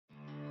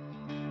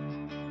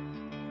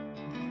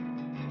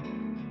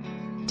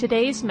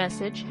Today's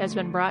message has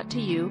been brought to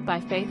you by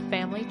Faith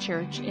Family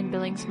Church in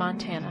Billings,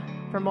 Montana.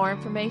 For more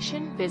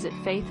information, visit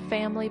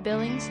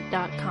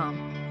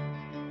faithfamilybillings.com.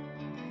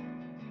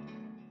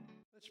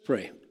 Let's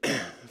pray.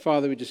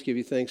 Father, we just give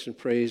you thanks and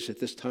praise at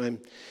this time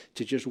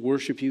to just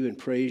worship you and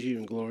praise you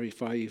and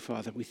glorify you,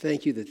 Father. We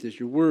thank you that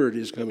your word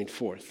is coming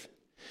forth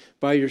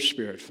by your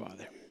Spirit,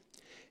 Father.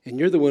 And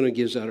you're the one who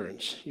gives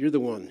utterance. You're the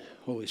one,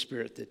 Holy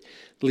Spirit, that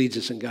leads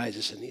us and guides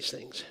us in these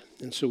things.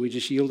 And so we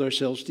just yield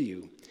ourselves to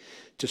you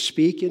to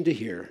speak and to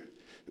hear,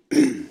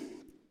 to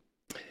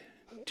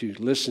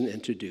listen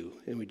and to do.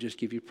 And we just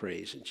give you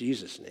praise. In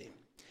Jesus' name,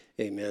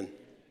 amen.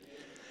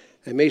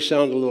 I may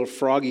sound a little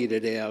froggy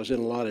today. I was in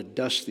a lot of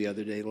dust the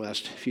other day, the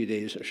last few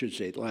days,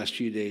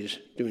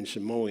 doing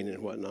some mowing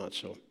and whatnot.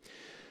 So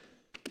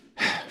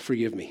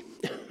forgive me.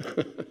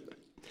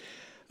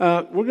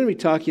 We're going to be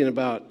talking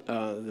about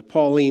the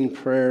Pauline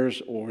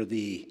prayers, or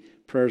the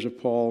prayers of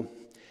Paul.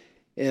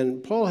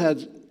 And Paul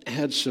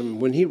had some,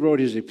 when he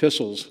wrote his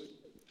epistles,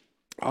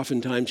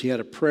 oftentimes he had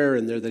a prayer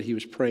in there that he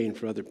was praying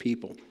for other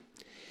people.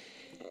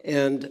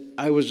 And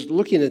I was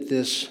looking at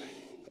this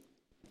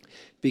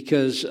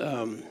because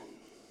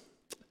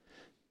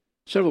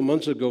several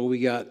months ago we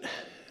got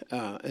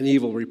an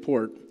evil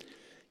report.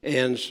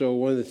 And so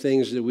one of the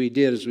things that we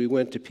did is we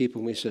went to people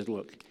and we said,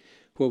 look,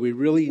 what we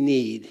really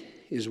need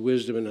is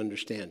wisdom and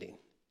understanding.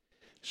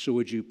 So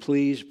would you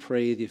please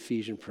pray the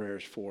Ephesian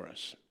prayers for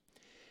us?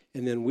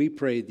 And then we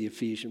prayed the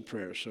Ephesian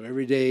prayers. So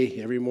every day,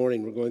 every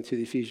morning, we're going through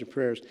the Ephesian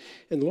prayers.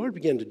 And the Lord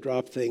began to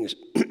drop things,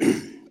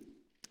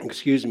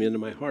 into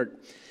my heart.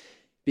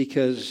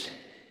 Because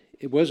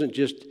it wasn't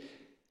just,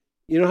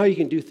 you know how you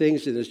can do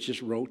things and it's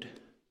just rote?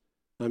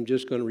 I'm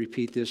just going to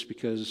repeat this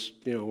because,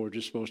 we're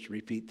just supposed to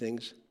repeat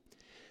things.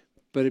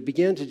 But it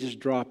began to just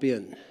drop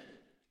in.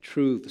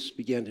 Truths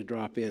began to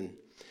drop in.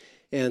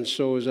 And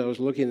so as I was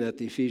looking at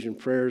the Ephesian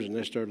prayers, and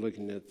I started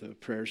looking at the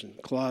prayers in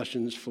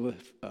Colossians,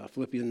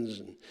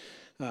 Philippians, and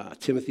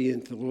Timothy,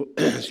 and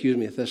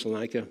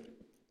Thessalonica,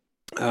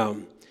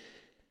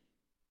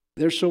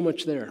 there's so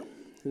much there.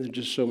 And there's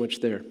just so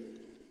much there.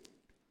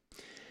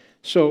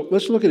 So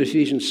let's look at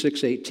Ephesians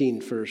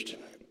 6:18 first.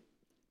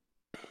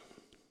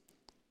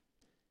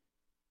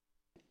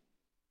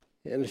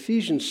 In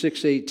Ephesians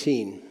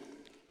 6:18,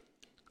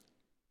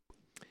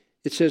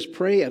 it says,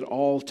 pray at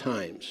all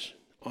times.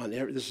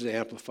 This is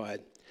amplified,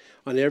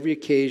 on every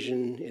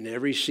occasion, in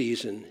every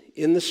season,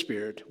 in the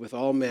Spirit, with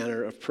all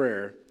manner of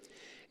prayer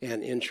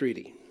and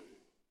entreaty.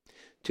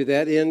 To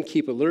that end,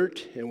 keep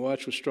alert and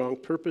watch with strong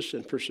purpose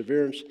and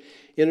perseverance,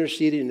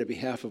 interceding on the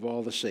behalf of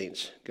all the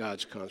saints,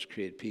 God's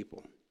consecrated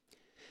people.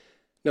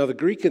 Now, the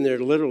Greek in there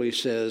literally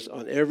says,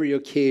 on every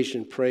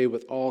occasion, pray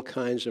with all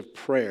kinds of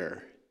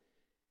prayer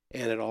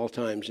and at all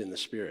times in the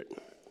Spirit.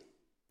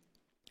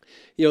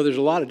 There's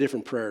a lot of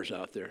different prayers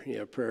out there. You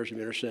have prayers of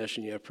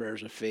intercession, you have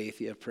prayers of faith,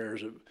 you have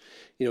prayers of,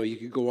 you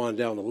could go on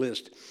down the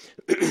list.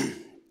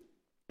 And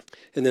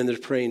then there's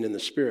praying in the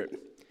Spirit.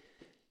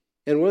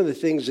 And one of the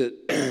things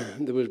that,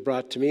 that was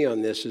brought to me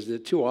on this is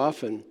that too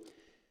often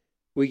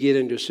we get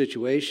into a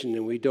situation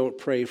and we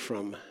pray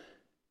from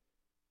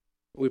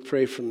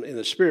in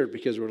the Spirit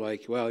because we're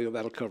like, well,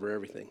 that'll cover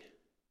everything.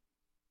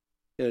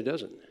 And it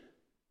doesn't.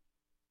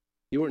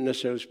 You weren't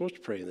necessarily supposed to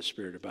pray in the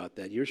Spirit about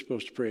that. You're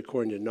supposed to pray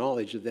according to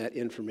knowledge of that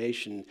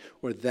information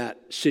or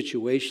that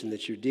situation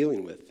that you're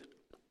dealing with.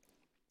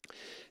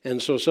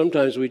 And so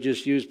sometimes we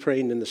just use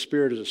praying in the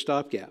Spirit as a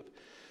stopgap.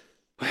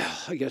 Well,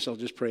 I guess I'll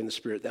just pray in the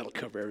Spirit. That'll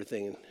cover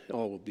everything and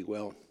all will be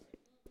well.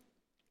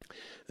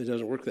 It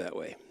doesn't work that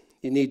way.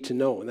 You need to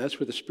know, and that's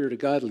where the Spirit of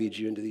God leads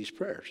you into these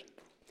prayers.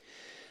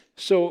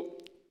 So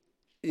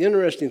the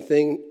interesting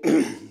thing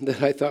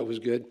that I thought was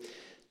good,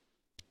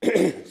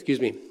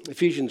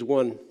 Ephesians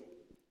 1.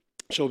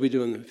 So we'll be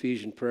doing the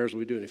Ephesian prayers.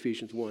 We'll be doing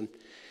Ephesians 1,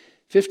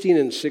 15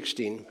 and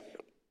 16.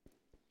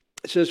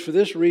 It says, for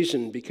this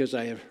reason, because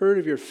I have heard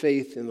of your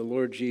faith in the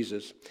Lord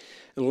Jesus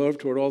and love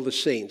toward all the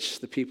saints,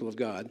 the people of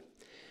God,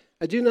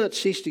 I do not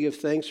cease to give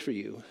thanks for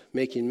you,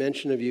 making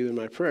mention of you in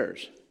my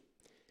prayers.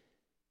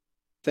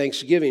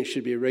 Thanksgiving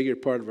should be a regular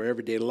part of our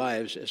everyday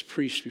lives as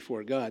priests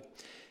before God.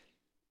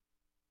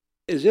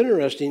 It's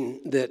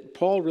interesting that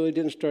Paul really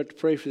didn't start to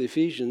pray for the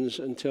Ephesians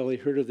until he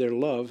heard of their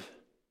love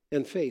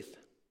and faith.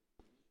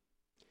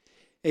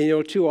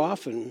 And too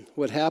often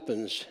what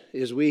happens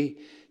is we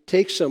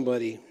take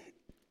somebody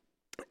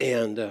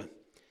and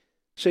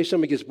say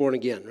somebody gets born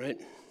again, right?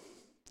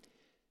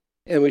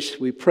 And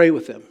we pray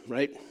with them,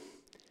 right?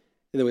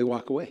 And then we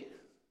walk away.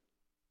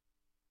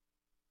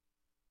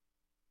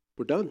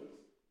 We're done.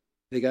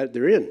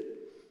 They're in.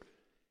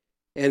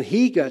 And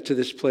he got to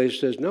this place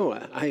and says, no,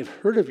 I have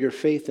heard of your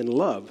faith and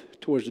love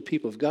towards the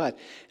people of God.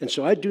 And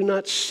so I do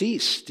not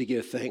cease to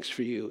give thanks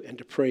for you and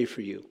to pray for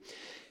you.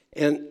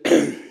 And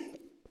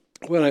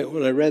when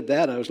I read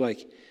that, I was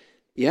like,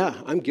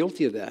 yeah, I'm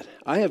guilty of that.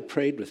 I have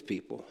prayed with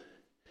people,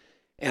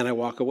 and I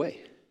walk away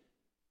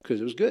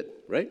because it was good,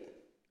 right?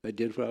 I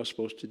did what I was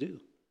supposed to do.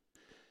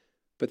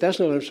 But that's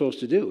not what I'm supposed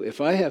to do. If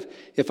I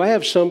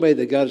have somebody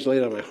that God has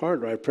laid on my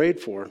heart or I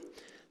prayed for,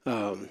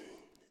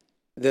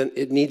 then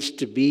it needs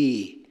to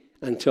be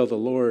until the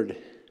Lord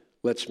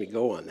lets me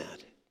go on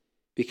that,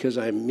 because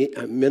I'm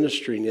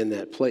ministering in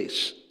that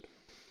place.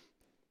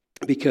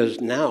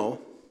 Because now,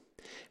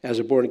 as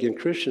a born-again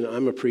Christian,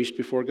 I'm a priest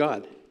before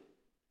God.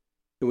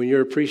 And when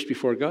you're a priest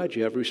before God,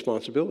 you have a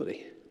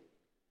responsibility.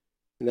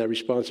 And that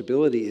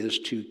responsibility is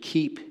to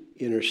keep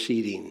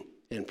interceding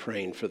and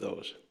praying for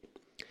those.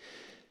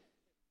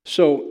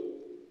 So,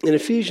 in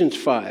Ephesians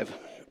 5,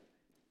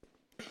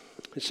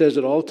 it says,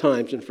 at all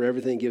times and for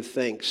everything give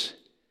thanks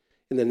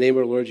in the name of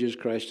our Lord Jesus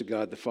Christ to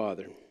God the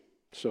Father.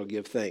 So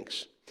give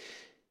thanks.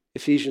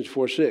 Ephesians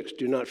 4:6,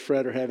 do not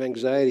fret or have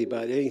anxiety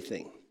about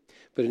anything,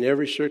 but in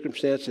every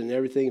circumstance and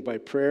everything by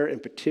prayer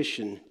and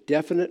petition,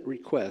 definite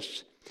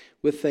requests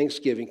with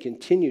thanksgiving,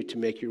 continue to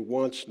make your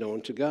wants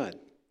known to God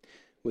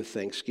with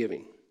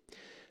thanksgiving.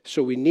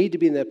 So we need to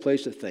be in that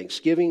place of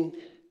thanksgiving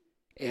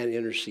and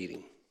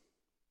interceding.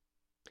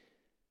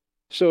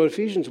 So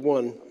Ephesians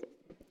 1,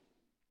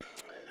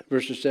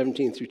 verses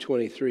 17 through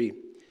 23,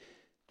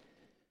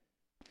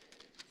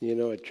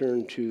 I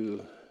turned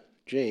to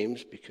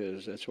James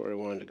because that's where I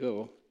wanted to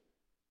go.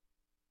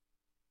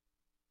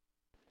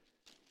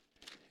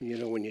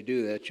 When you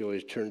do that, you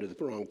always turn to the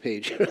wrong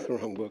page, the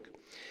wrong book.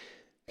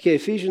 Okay,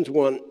 Ephesians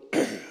 1,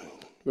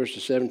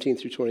 verses 17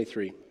 through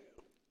 23.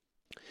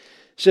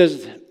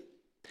 Says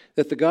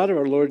that the God of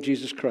our Lord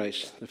Jesus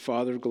Christ, the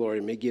Father of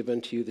glory, may give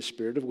unto you the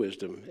spirit of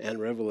wisdom and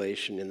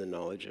revelation in the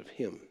knowledge of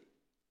him.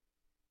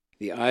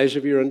 The eyes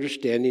of your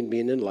understanding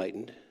being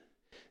enlightened,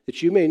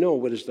 that you may know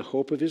what is the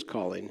hope of his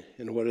calling,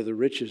 and what are the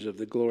riches of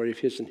the glory of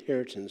his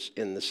inheritance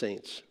in the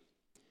saints,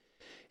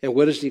 and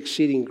what is the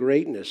exceeding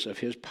greatness of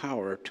his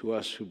power to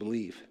us who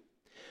believe,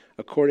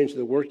 according to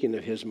the working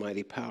of his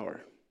mighty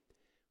power,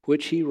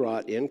 which he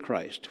wrought in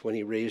Christ when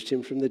he raised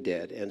him from the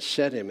dead and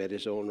set him at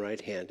his own right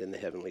hand in the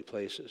heavenly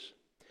places,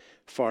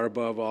 far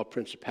above all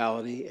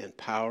principality and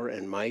power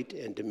and might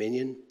and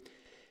dominion,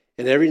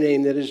 and every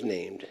name that is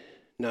named,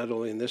 not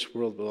only in this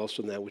world but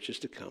also in that which is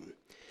to come,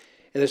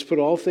 and has put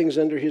all things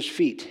under his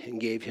feet,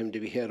 and gave him to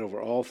be head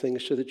over all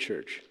things to the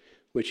church,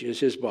 which is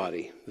his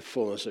body, the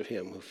fullness of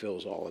him who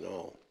fills all in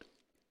all.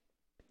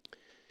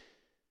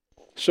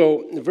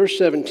 So in verse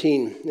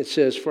 17, it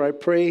says, for I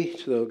pray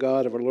to the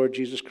God of our Lord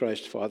Jesus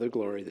Christ, Father of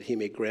glory, that he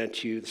may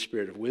grant you the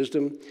spirit of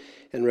wisdom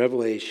and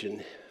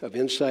revelation, of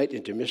insight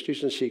into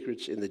mysteries and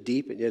secrets, in the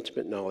deep and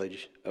intimate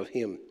knowledge of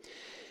him.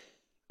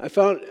 I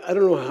don't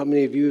know how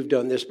many of you have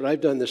done this, but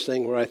I've done this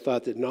thing where I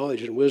thought that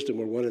knowledge and wisdom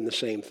were one and the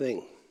same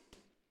thing.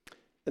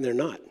 And they're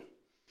not.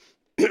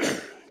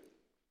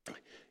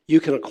 You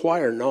can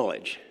acquire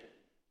knowledge,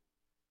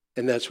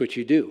 and that's what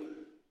you do.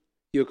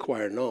 You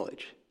acquire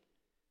knowledge.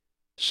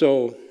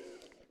 So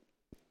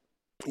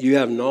you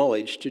have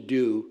knowledge to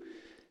do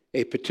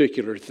a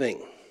particular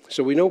thing.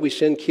 So we know we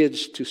send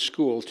kids to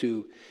school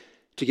to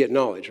get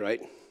knowledge,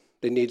 right?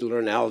 They need to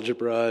learn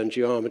algebra and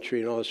geometry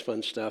and all this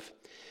fun stuff.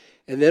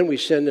 And then we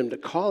send them to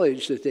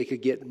college so that they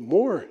could get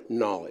more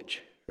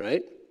knowledge,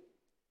 right?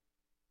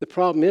 The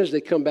problem is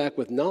they come back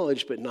with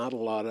knowledge, but not a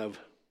lot of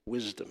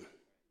wisdom.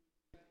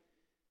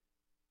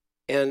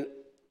 And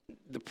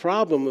the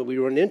problem that we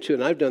run into,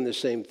 and I've done the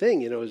same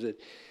thing, is that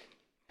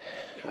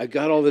I've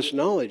got all this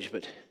knowledge,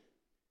 but...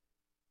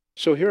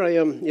 So here I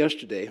am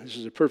yesterday. This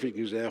is a perfect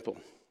example.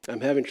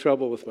 I'm having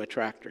trouble with my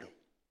tractor.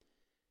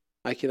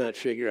 I cannot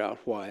figure out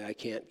why I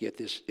can't get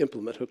this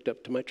implement hooked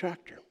up to my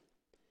tractor.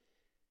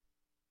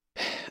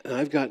 And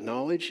I've got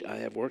knowledge. I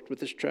have worked with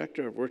this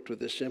tractor. I've worked with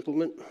this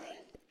implement.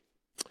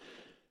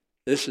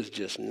 This is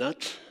just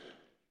nuts.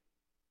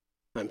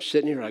 I'm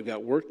sitting here. I've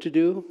got work to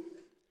do.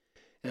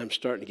 And I'm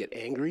starting to get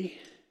angry.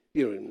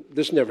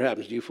 This never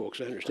happens to you folks,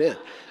 I understand.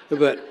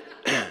 But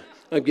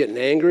I'm getting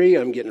angry.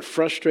 I'm getting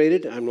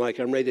frustrated. I'm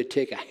ready to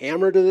take a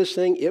hammer to this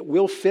thing. It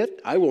will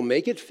fit. I will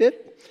make it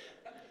fit.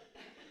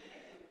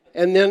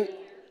 And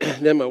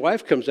then my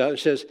wife comes out and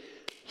says,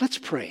 let's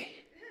pray.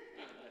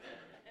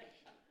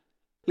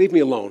 Leave me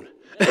alone.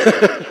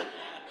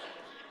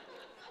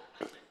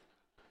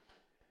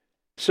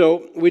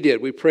 So we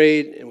did. We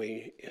prayed,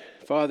 and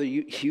Father,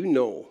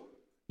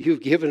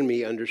 you've given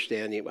me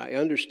understanding. I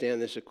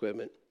understand this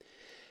equipment.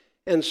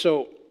 And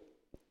so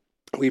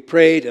we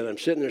prayed, and I'm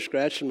sitting there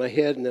scratching my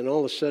head, and then all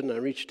of a sudden I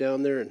reach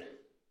down there and,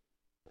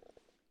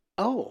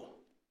 all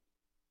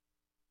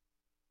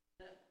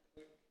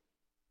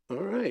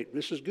right,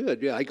 this is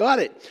good. Yeah, I got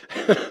it.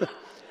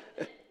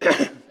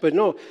 But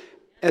no,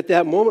 at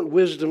that moment,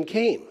 wisdom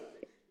came.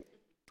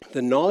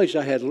 The knowledge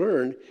I had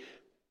learned,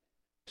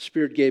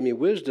 Spirit gave me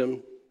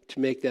wisdom to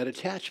make that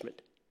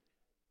attachment.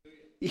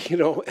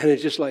 And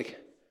it's just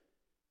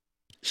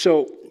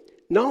so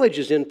knowledge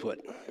is input.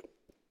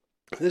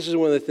 This is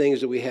one of the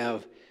things that we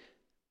have.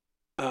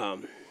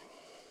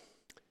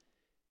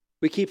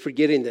 We keep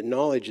forgetting that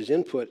knowledge is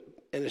input,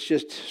 and it's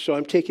just, so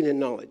I'm taking in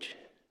knowledge.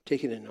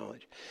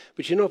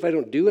 But if I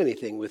don't do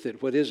anything with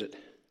it, what is it?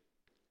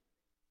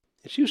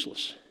 It's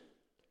useless.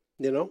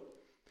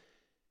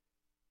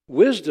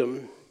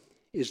 Wisdom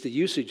is the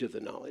usage of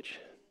the knowledge.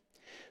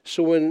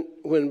 So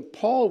when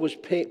Paul was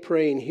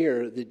praying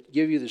here, that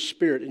give you the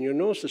Spirit, and you'll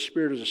notice the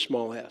Spirit is a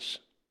small s.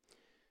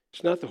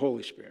 It's not the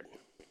Holy Spirit.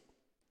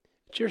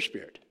 It's your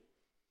spirit.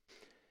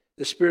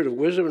 The spirit of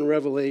wisdom and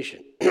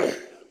revelation.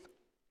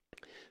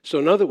 So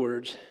in other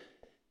words,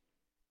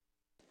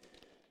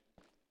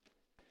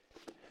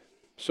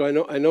 so I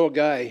know a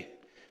guy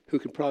who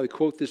can probably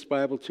quote this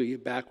Bible to you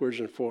backwards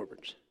and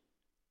forwards,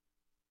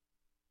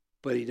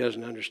 but he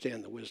doesn't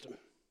understand the wisdom.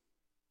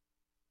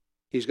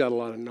 He's got a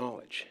lot of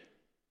knowledge.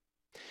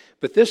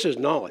 But this is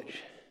knowledge.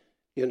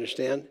 You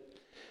understand?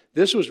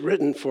 This was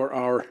written for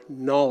our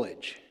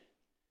knowledge,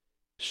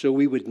 so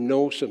we would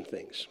know some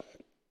things.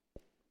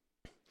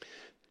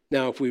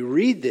 Now, if we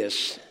read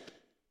this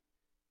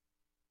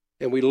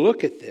and we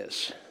look at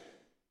this,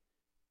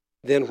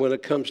 then when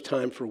it comes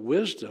time for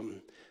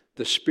wisdom,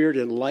 the Spirit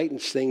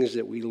enlightens things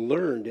that we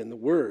learned in the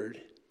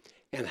Word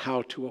and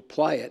how to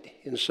apply it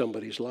in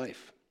somebody's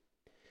life.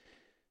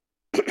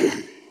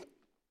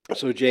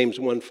 So James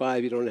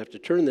 1:5, you don't have to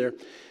turn there,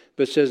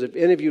 but it says, if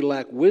any of you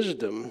lack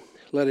wisdom,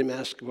 let him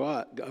ask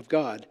of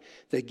God,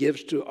 that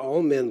gives to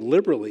all men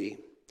liberally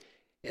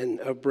and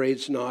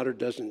upbraids not or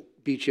doesn't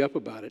beat you up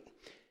about it,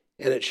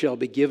 and it shall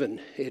be given.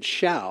 It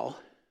shall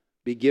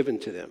be given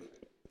to them.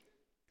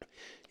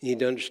 You need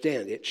to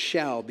understand, it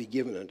shall be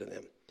given unto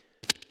them.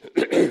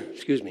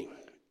 Excuse me.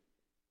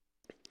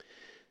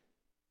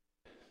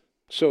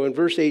 So in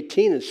verse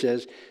 18 it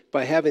says,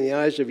 by having the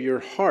eyes of your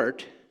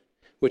heart,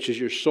 which is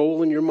your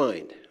soul and your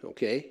mind,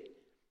 okay,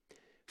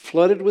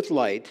 flooded with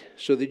light,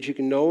 so that you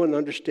can know and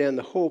understand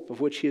the hope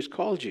of which he has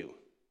called you,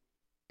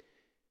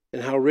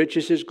 and how rich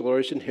is his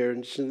glorious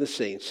inheritance in the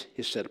saints,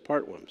 his set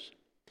apart ones.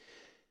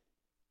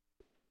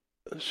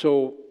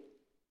 So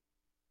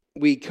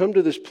we come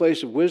to this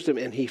place of wisdom,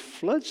 and he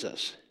floods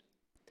us.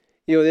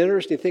 You know, the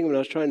interesting thing when I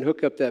was trying to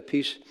hook up that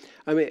piece,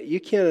 I mean, you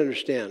can't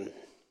understand.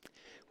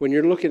 When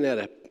you're looking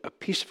at a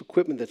piece of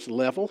equipment that's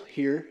level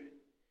here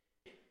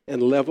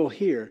and level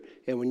here,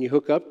 and when you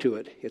hook up to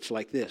it, it's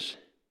like this.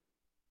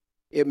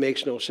 It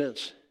makes no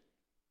sense.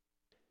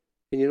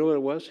 And you know what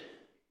it was?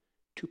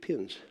 2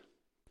 pins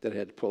that I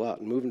had to pull out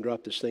and move and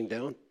drop this thing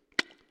down.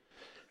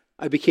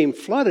 I became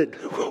flooded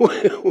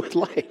with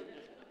light.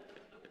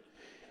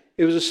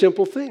 It was a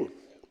simple thing.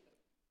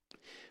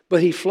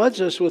 But he floods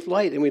us with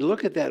light, and we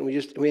look at that, and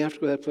we have to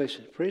go to that place.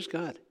 Praise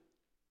God.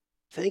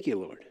 Thank you,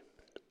 Lord.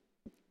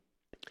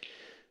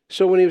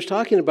 So when he was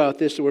talking about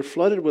this, that we're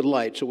flooded with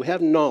light, so we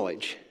have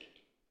knowledge.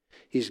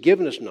 He's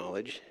given us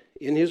knowledge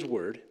in his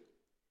word.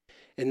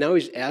 And now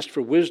he's asked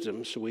for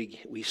wisdom, so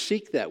we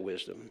seek that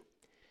wisdom.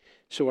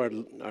 So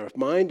our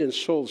mind and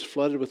soul is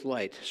flooded with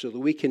light, so that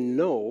we can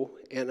know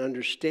and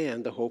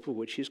understand the hope of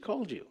which he's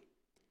called you.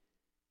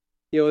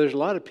 You know, there's a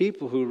lot of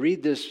people who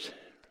read this,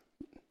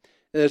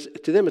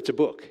 to them it's a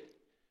book.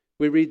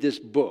 We read this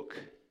book,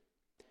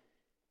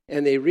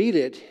 and they read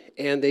it,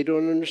 and they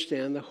don't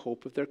understand the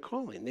hope of their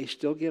calling. They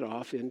still get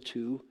off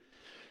into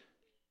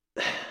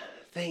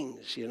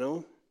things, you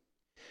know.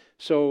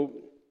 So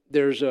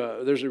there's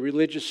a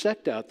religious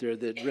sect out there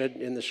that read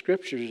in the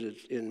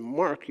scriptures, in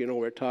Mark, you know,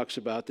 where it talks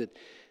about that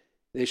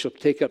they shall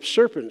take up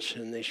serpents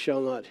and they shall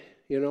not,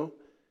 you know.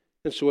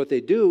 And so what they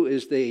do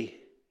is they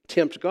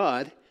tempt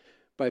God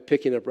by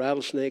picking up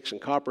rattlesnakes and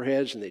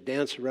copperheads, and they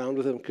dance around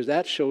with them because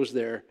that shows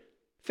their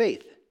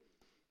faith.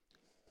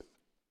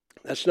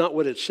 That's not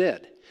what it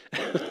said.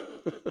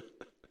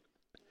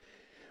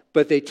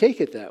 But they take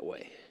it that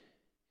way.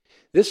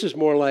 This is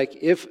more like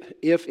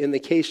if in the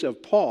case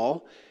of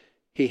Paul,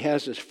 he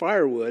has this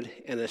firewood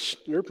and a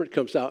serpent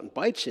comes out and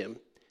bites him.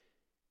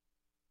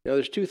 Now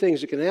there's 2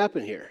 things that can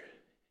happen here.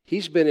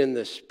 He's been in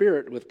the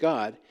spirit with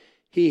God.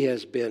 He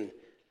has been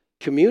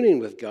communing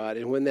with God.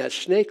 And when that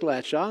snake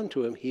latched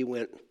onto him, he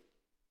went.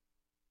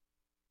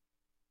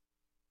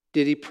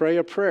 Did he pray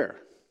a prayer?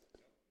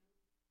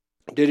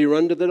 Did he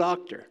run to the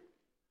doctor?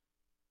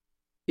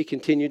 He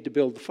continued to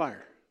build the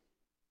fire.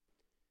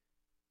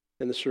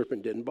 And the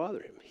serpent didn't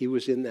bother him. He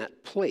was in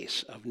that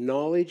place of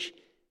knowledge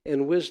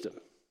and wisdom.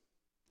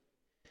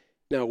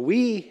 Now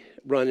we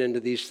run into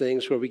these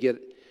things where we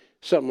get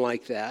something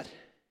like that,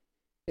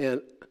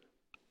 and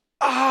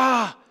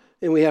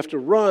and we have to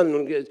run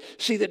and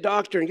see the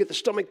doctor and get the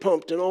stomach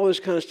pumped and all this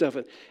kind of stuff.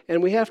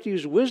 And we have to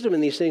use wisdom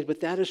in these things, but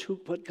that is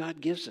what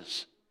God gives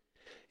us.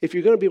 If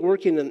you're going to be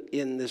working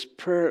in this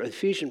prayer,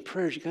 Ephesian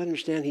prayers, you got to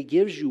understand he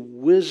gives you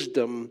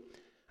wisdom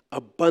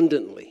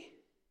abundantly.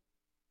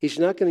 He's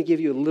not going to give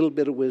you a little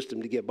bit of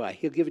wisdom to get by.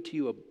 He'll give it to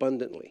you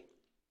abundantly.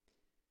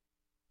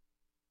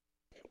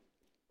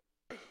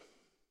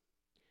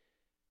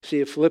 See,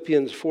 if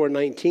Philippians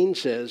 4:19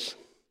 says,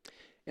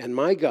 and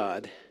my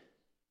God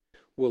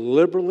will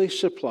liberally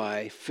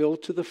supply, fill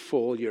to the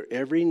full your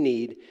every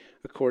need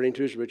according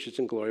to his riches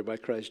and glory by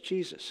Christ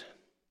Jesus.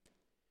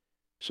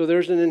 So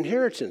there's an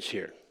inheritance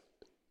here.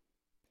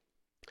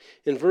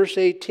 In verse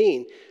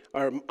 18,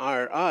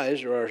 our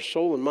eyes or our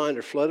soul and mind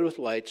are flooded with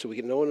light so we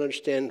can know and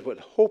understand what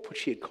hope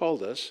which he had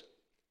called us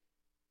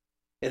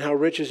and how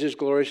rich is his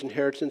glorious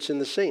inheritance in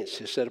the saints,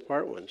 his set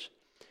apart ones.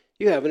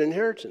 You have an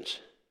inheritance.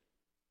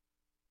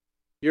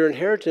 Your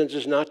inheritance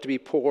is not to be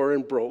poor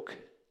and broke.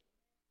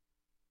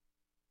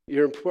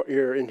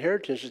 Your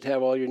inheritance is to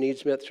have all your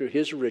needs met through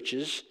his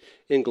riches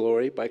in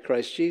glory by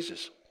Christ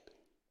Jesus.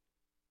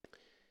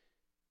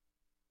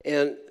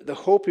 And the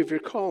hope of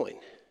your calling.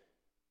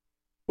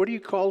 What are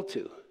you called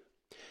to?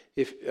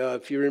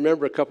 If you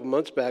remember a couple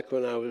months back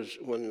when I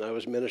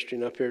was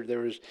ministering up here,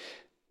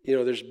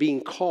 there's being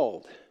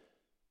called.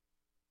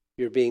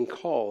 You're being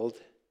called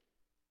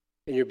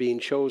and you're being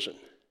chosen.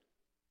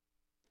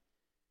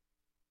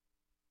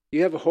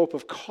 You have a hope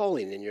of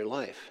calling in your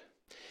life.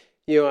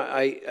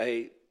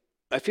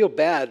 I feel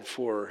bad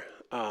for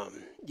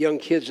young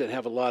kids that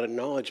have a lot of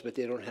knowledge, but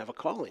they don't have a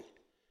calling.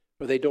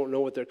 Or they don't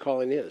know what their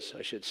calling is,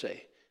 I should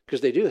say.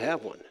 Because they do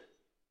have one.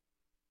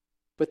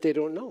 But they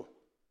don't know.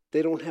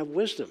 They don't have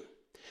wisdom.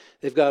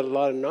 They've got a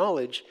lot of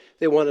knowledge.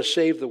 They want to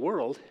save the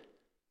world.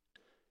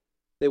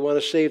 They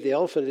want to save the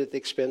elephant at the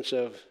expense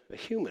of a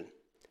human.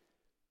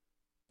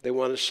 They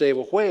want to save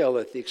a whale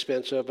at the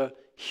expense of a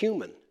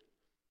human.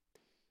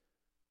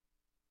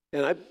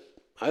 And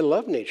I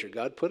love nature.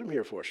 God put them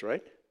here for us,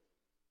 right?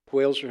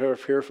 Whales are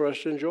here for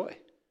us to enjoy.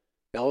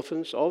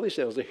 Elephants, all these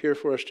animals are here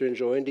for us to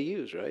enjoy and to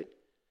use, right?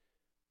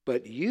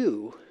 But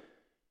you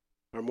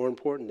are more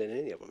important than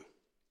any of them.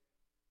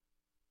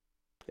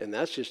 And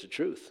that's just the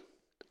truth.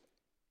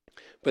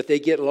 But they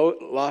get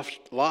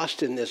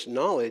lost in this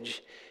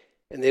knowledge,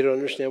 and they don't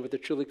understand what they're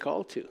truly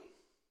called to.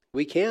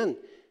 We can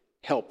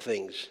help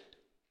things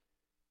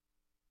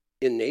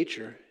in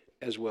nature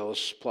as well as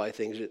supply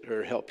things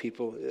or help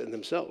people in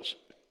themselves.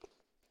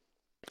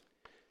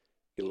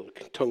 Get a little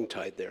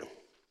tongue-tied there.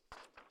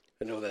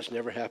 I know that's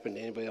never happened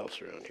to anybody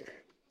else around here.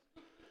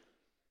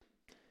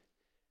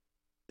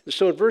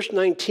 So in verse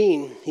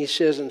 19, he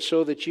says, and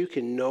so that you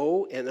can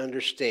know and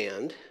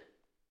understand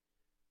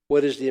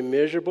what is the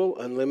immeasurable,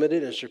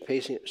 unlimited, and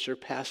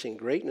surpassing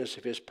greatness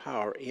of his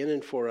power in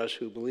and for us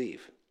who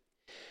believe,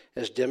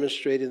 as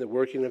demonstrated in the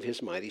working of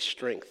his mighty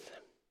strength.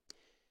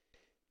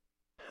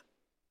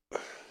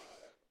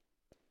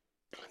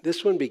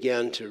 This one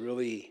began to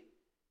really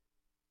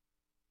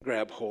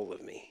grab hold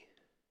of me.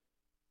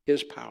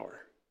 His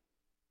power.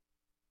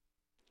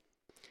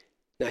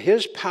 Now,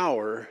 his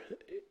power,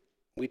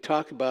 we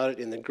talk about it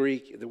in the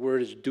Greek, the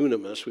word is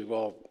dunamis. We've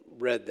all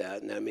read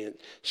that. And I mean,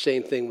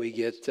 same thing we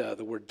get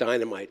the word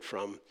dynamite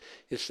from.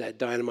 It's that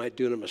dynamite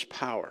dunamis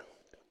power.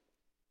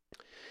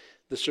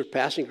 The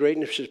surpassing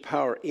greatness of his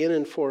power in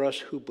and for us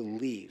who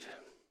believe.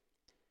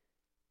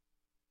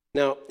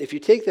 Now, if you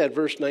take that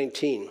verse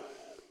 19,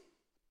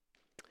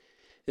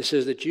 it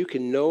says that you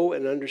can know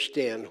and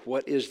understand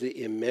what is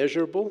the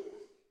immeasurable.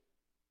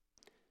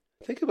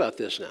 Think about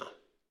this now.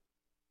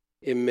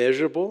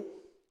 Immeasurable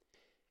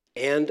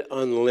and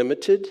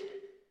unlimited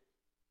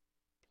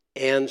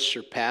and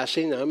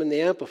surpassing. I'm in the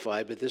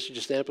Amplified, but this is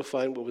just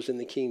amplifying what was in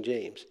the King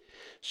James.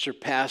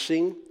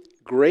 Surpassing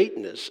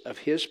greatness of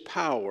his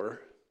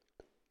power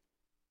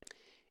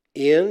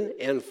in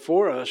and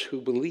for us who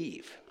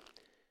believe.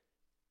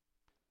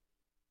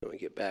 Let me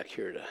get back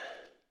here to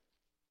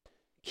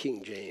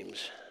King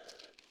James.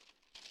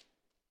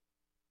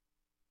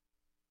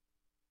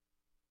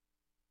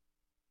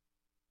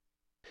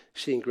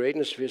 Seeing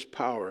greatness of his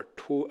power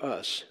to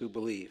us who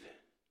believe,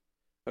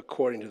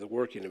 according to the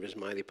working of his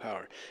mighty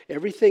power.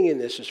 Everything in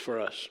this is for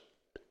us.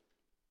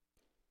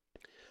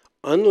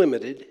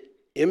 Unlimited,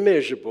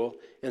 immeasurable,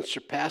 and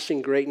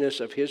surpassing greatness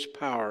of his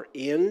power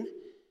in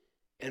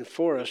and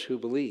for us who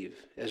believe,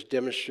 as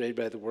demonstrated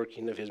by the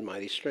working of his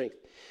mighty strength.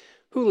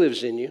 Who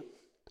lives in you?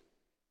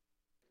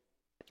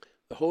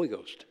 The Holy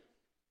Ghost.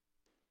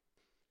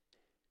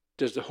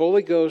 Does the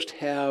Holy Ghost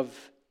have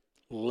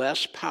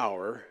less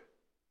power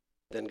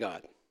than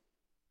God?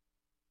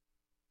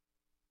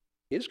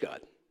 He is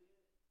God.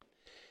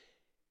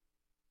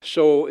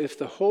 So if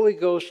the Holy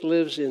Ghost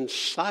lives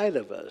inside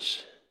of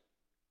us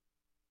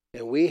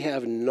and we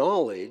have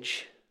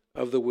knowledge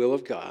of the will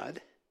of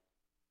God,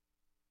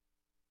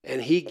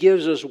 and he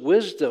gives us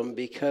wisdom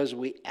because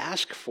we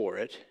ask for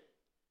it,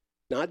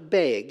 not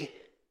beg,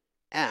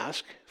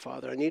 ask,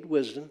 Father, I need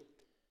wisdom.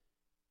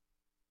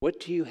 What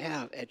do you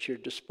have at your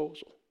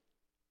disposal?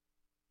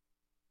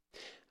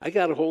 I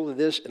got a hold of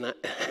this and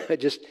I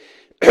just,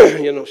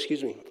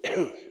 excuse me.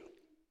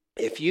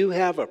 If you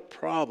have a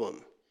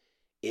problem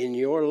in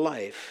your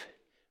life,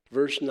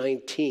 verse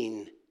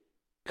 19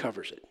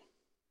 covers it.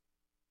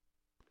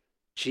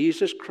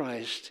 Jesus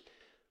Christ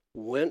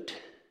went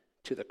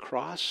to the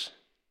cross.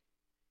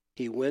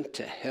 He went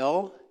to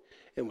hell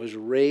and was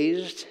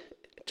raised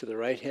to the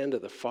right hand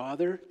of the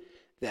Father,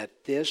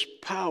 that this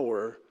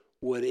power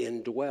would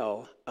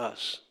indwell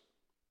us.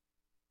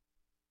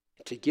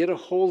 To get a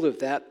hold of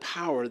that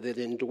power that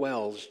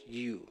indwells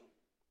you.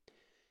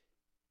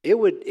 It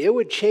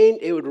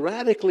would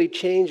radically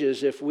change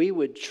us if we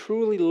would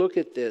truly look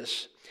at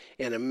this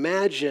and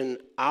imagine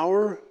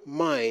our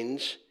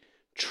minds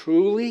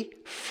truly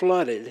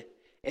flooded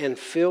and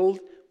filled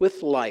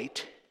with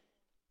light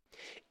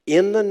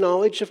in the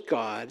knowledge of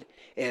God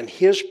and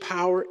his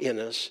power in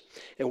us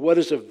and what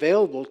is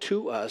available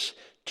to us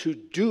to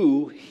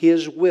do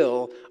his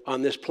will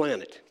on this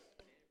planet.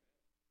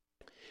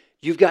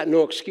 You've got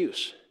no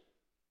excuse.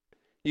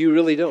 You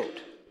really don't.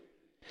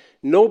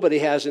 Nobody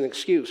has an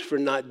excuse for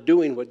not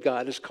doing what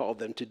God has called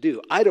them to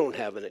do. I don't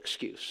have an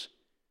excuse.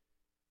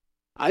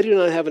 I do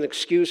not have an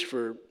excuse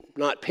for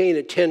not paying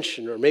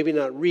attention or maybe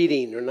not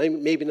reading or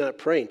maybe not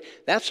praying.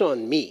 That's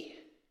on me.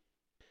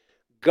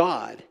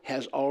 God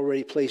has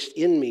already placed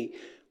in me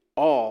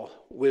all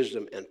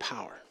wisdom and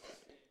power.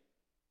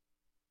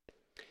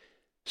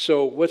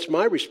 So what's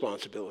my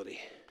responsibility?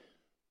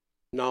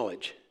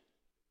 Knowledge.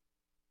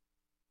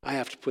 I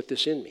have to put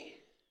this in me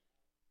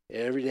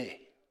every day.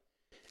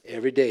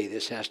 Every day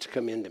this has to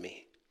come into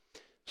me.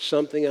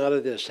 Something out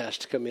of this has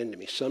to come into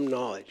me, some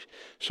knowledge,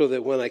 so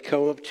that when I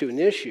come up to an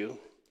issue,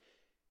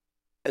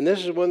 and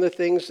this is one of the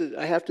things that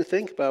I have to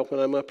think about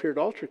when I'm up here at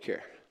altar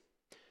care.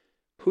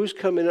 Who's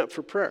coming up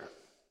for prayer?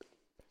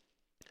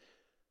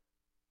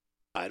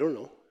 I don't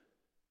know.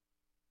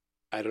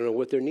 I don't know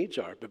what their needs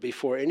are. But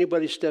before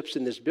anybody steps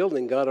in this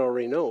building, God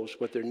already knows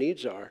what their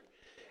needs are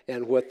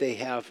and what they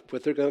have,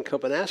 what they're going to come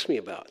and ask me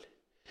about.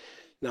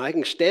 Now I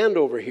can stand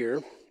over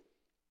here,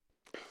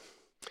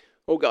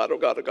 oh God, oh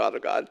God, oh God, oh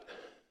God.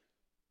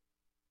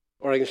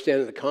 Or I can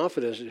stand in the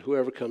confidence that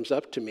whoever comes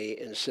up to me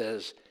and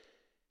says,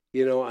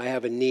 you know, I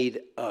have a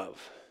need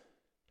of.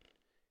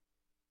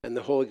 And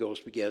the Holy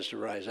Ghost begins to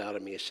rise out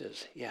of me and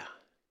says, yeah,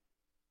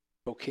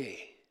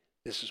 okay,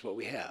 this is what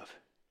we have.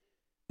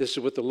 This is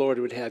what the Lord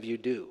would have you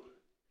do.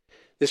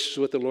 This is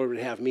what the Lord would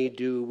have me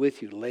do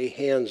with you. Lay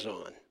hands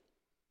on.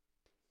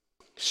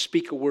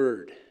 Speak a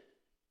word.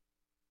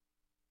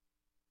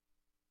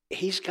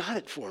 He's got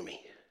it for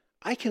me.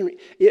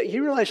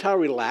 You realize how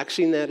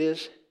relaxing that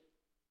is?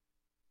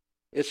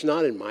 It's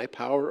not in my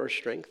power or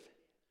strength.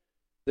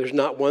 There's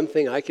not one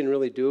thing I can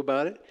really do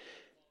about it.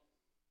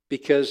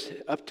 Because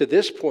up to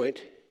this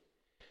point,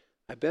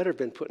 I better have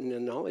been putting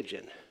in knowledge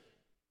in.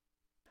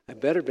 I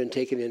better have been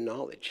taking in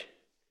knowledge.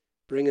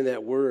 Bringing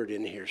that word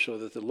in here so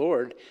that the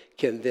Lord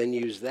can then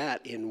use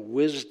that in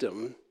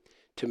wisdom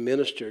to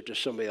minister to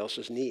somebody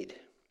else's need.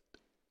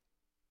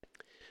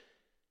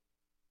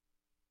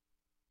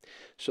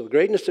 So the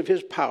greatness of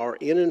his power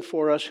in and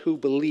for us who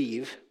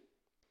believe,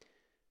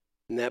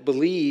 and that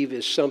believe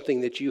is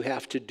something that you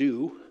have to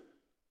do.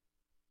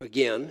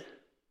 Again,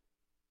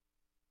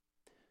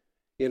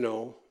 you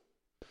know,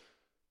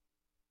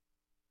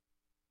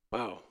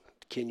 wow,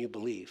 can you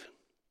believe?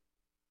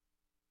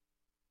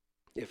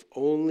 If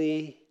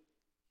only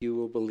you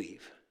will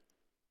believe.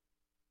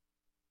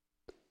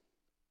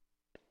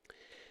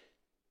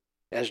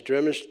 As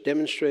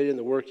demonstrated in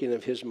the working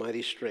of his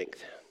mighty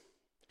strength.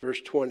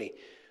 Verse 20,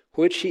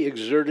 which he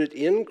exerted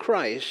in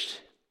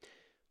Christ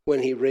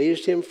when he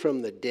raised him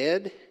from the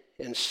dead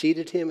and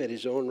seated him at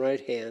his own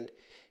right hand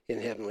in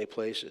heavenly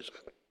places.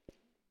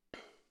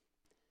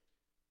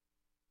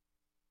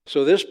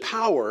 So this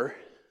power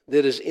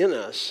that is in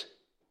us,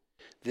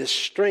 this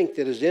strength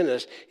that is in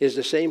us, is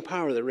the same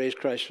power that raised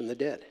Christ from the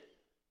dead.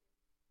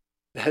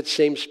 That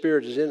same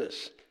Spirit is in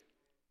us.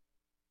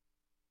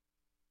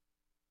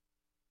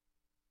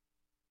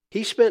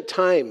 He spent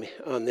time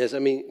on this. I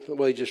mean,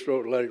 well, he just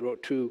wrote a letter, he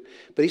wrote two,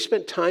 but he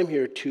spent time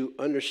here to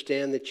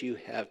understand that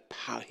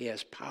he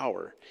has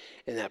power,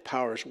 and that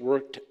power is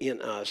worked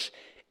in us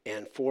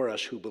and for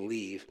us who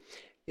believe,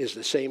 is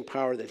the same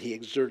power that he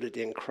exerted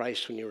in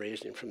Christ when he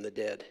raised him from the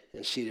dead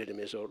and seated him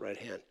at his own right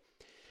hand.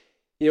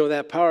 You know,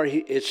 that power,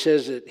 it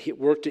says that he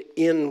worked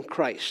in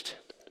Christ.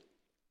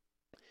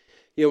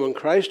 You know, when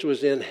Christ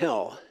was in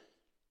hell,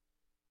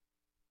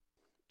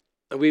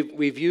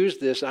 we've used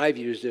this, I've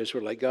used this,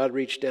 where like God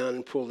reached down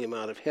and pulled him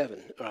out of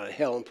heaven, or out of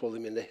hell and pulled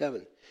him into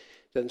heaven.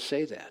 It doesn't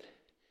say that.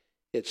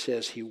 It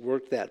says he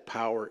worked that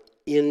power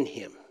in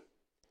him.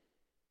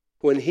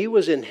 When he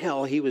was in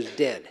hell, he was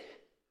dead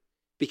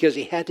because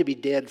he had to be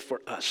dead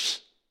for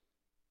us.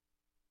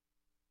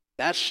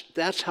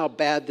 That's how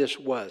bad this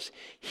was.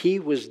 He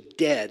was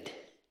dead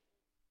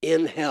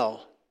in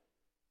hell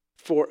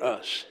for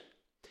us.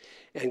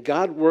 And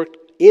God worked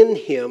in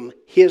him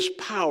his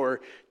power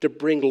to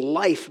bring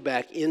life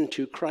back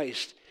into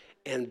Christ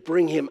and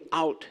bring him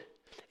out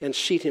and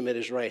seat him at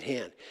his right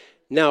hand.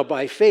 Now,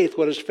 by faith,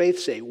 what does faith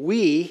say?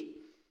 We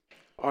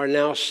are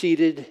now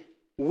seated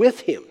with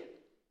him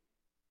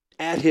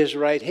at his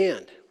right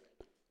hand.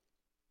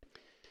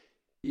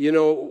 You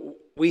know,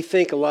 we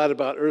think a lot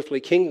about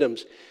earthly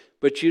kingdoms,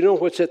 but you know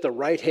what's at the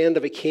right hand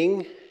of a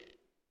king?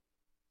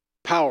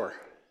 Power,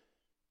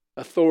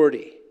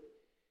 authority.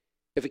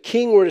 If a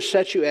king were to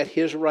set you at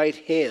his right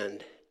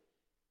hand,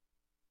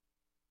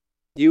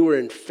 you were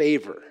in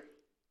favor.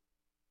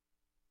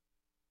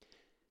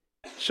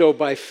 So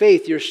by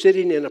faith, you're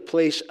sitting in a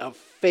place of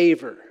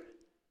favor.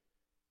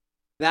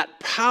 That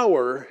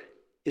power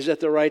is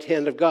at the right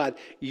hand of God.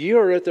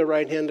 You're at the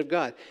right hand of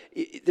God.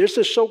 This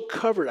is so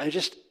covered. I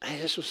just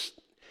was,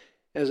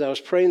 as I was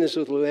praying this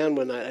with Luann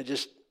one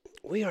night,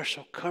 we are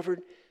so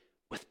covered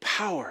with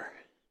power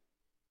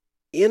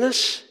in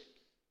us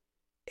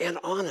and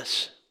on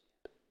us.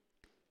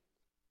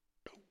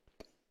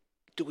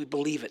 Do we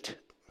believe it?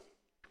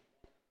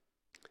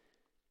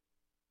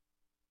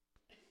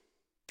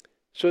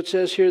 So it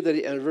says here that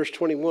in verse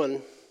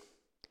 21,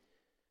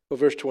 Well,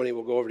 verse 20,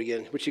 we'll go over it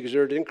again. Which he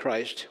exerted in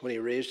Christ when he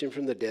raised him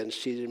from the dead and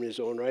seated him in his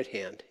own right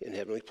hand in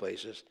heavenly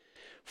places,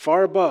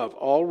 far above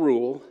all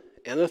rule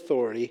and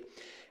authority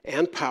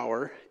and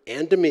power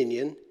and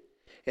dominion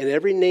and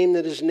every name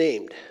that is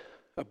named,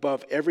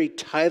 above every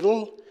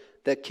title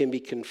that can be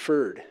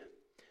conferred,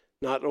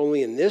 not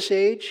only in this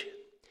age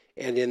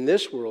and in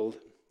this world,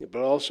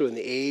 but also in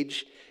the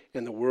age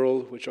and the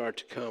world which are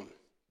to come.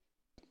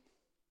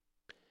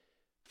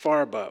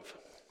 Far above.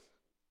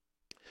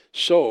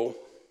 So,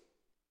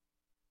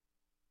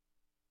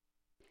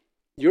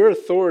 your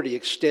authority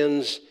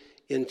extends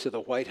into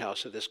the White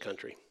House of this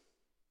country.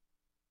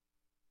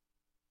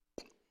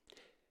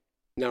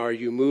 Now, are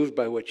you moved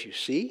by what you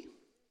see?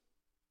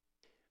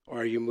 Or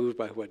are you moved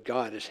by what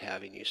God is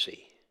having you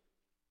see?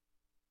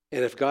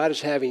 And if God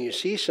is having you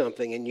see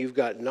something and you've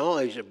got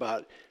knowledge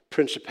about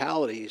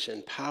principalities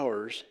and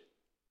powers,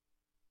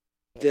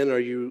 then are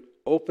you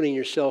opening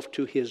yourself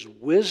to his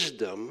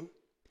wisdom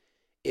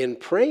in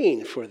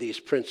praying for these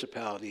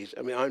principalities?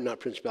 I mean, I'm not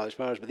principalities,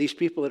 powers, but these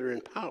people that are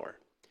in power.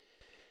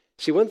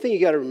 See, one thing you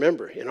got to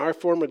remember, in our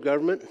form of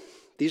government,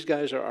 these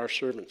guys are our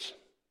servants.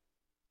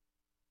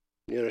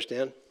 You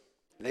understand?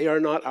 They are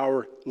not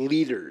our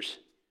leaders.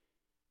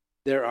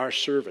 They're our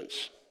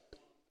servants.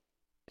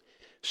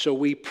 So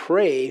we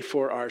pray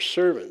for our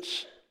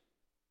servants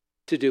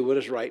to do what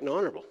is right and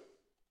honorable.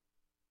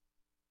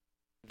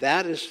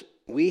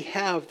 We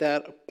have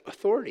that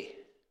authority.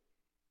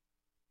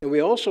 And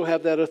we also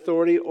have that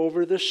authority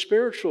over the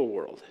spiritual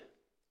world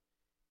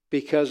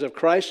because of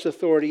Christ's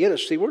authority in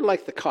us. See, we're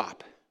like the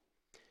cop.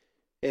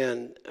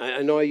 And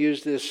I know I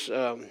used this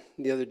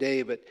the other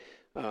day, but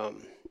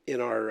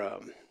in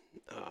our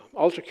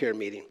altar care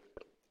meeting.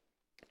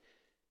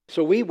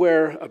 So we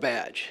wear a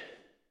badge.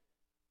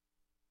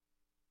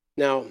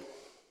 Now,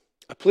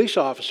 a police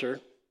officer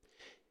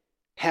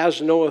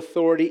has no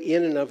authority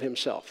in and of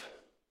himself.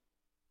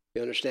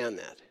 You understand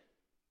that?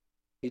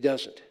 He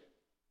doesn't.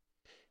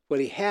 What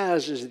he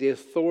has is the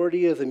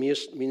authority of the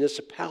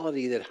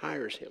municipality that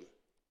hires him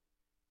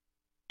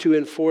to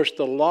enforce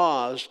the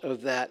laws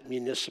of that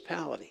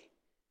municipality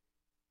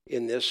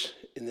in this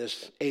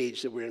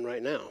age that we're in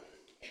right now.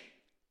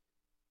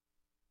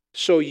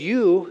 So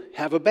you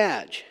have a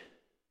badge.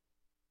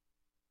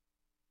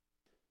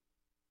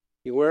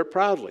 You wear it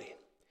proudly.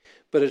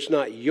 But it's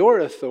not your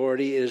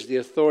authority, it is the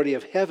authority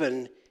of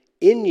heaven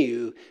in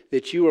you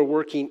that you are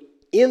working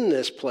in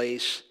this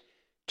place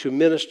to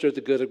minister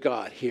the good of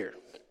God here.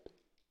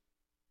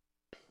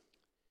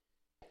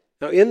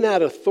 Now, in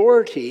that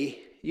authority,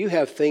 you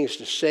have things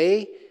to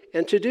say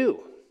and to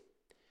do.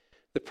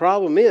 The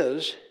problem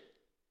is,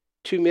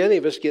 too many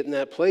of us get in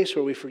that place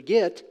where we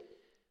forget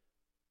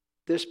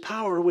this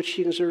power which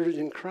he exerted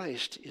in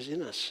Christ is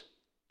in us.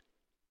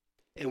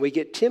 And we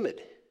get timid.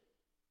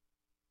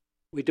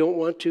 We don't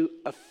want to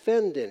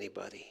offend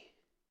anybody.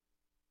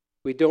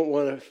 We don't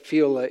want to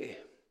feel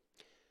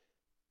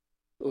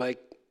like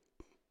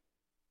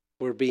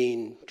we're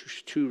being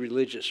too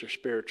religious or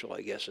spiritual,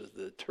 I guess is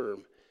the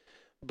term.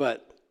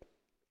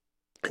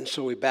 And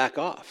so we back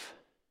off.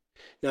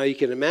 Now you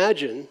can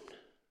imagine,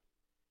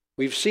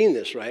 we've seen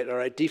this, right? All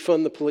right,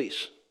 defund the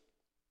police.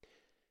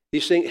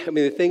 These things,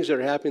 the things that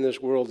are happening in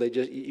this world,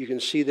 you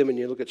can see them and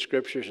you look at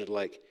scriptures and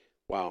like,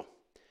 wow.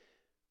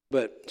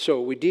 But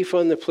so we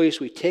defund the police,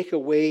 we take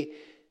away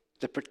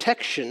the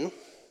protection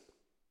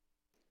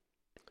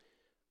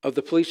of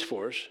the police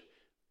force,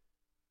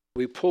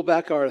 we pull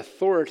back our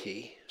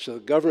authority, so the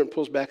government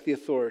pulls back the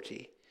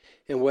authority,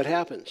 and what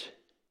happens?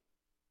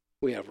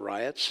 We have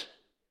riots,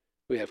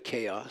 we have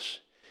chaos,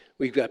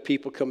 we've got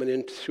people coming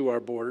in through our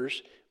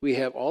borders, we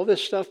have all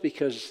this stuff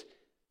because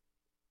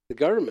the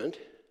government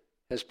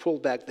has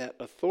pulled back that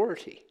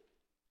authority.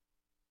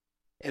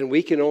 And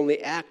we can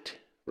only act,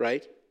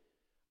 right,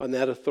 on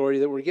that authority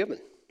that we're given.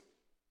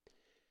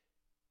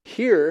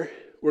 Here,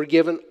 we're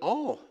given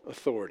all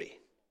authority.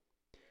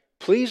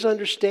 Please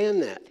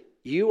understand that.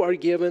 You are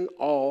given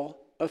all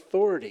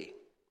authority.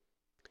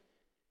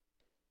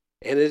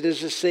 And it is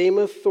the same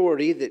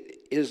authority that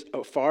is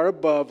far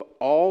above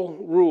all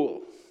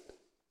rule.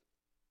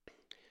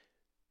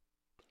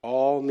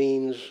 All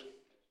means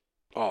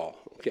all.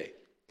 Okay.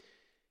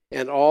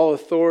 And all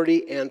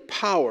authority and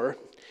power.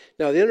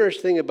 Now, the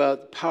interesting thing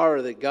about the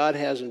power that God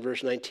has in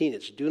verse 19,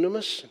 it's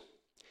dunamis.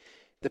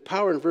 The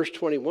power in verse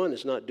 21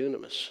 is not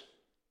dunamis.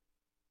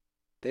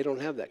 They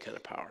don't have that kind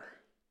of power.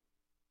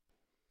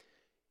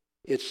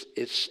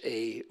 It's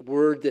a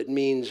word that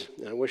means,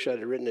 and I wish I'd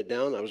have written it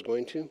down, I was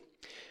going to,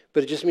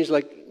 but it just means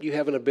like you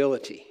have an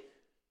ability.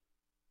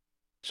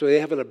 So they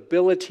have an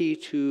ability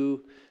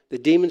the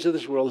demons of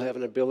this world have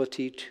an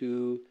ability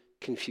to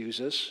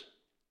confuse us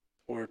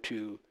or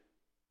to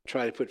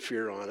try to put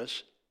fear on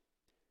us.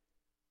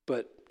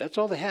 But that's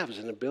all they have is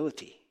an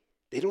ability.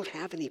 They don't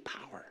have any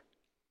power.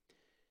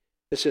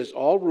 It says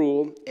all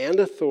rule and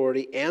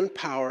authority and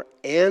power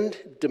and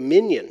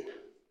dominion.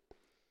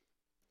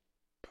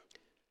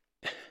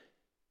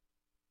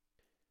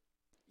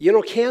 You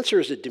know, cancer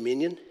is a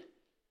dominion.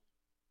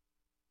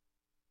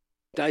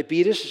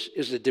 Diabetes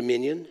is a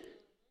dominion.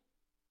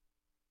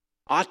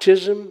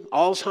 autism,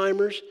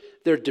 Alzheimer's,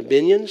 they're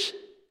dominions,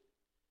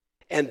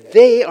 and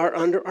they are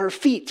under our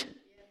feet.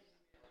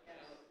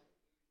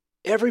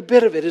 Every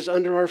bit of it is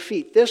under our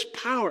feet. This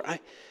power, I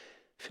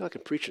feel like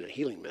I'm preaching a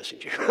healing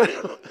message here.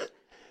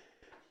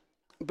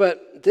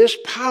 But this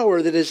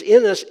power that is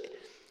in us,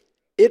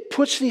 it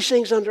puts these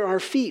things under our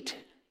feet.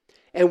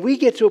 And we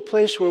get to a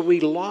place where we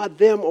laud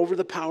them over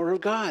the power of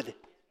God.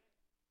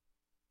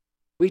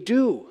 We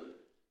do.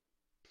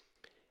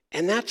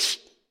 And that's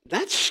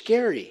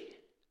scary.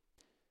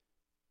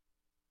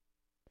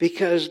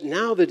 Because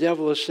now the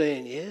devil is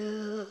saying,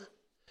 yeah.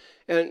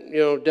 And,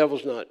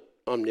 devil's not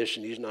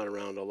omniscient. He's not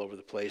around all over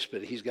the place,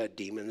 but he's got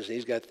demons and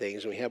he's got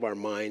things. And we have our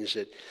minds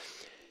that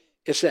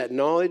it's that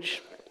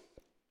knowledge.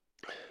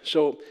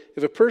 So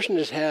if a person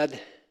has had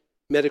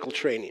medical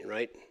training,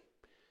 right?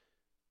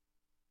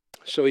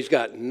 So he's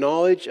got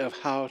knowledge of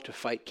how to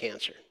fight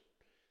cancer.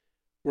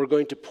 We're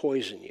going to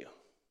poison you.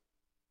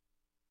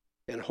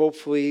 And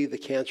hopefully the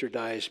cancer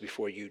dies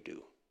before you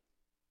do.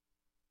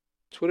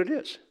 That's what it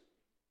is.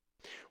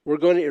 We're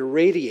going to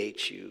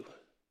irradiate you.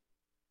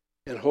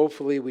 And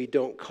hopefully we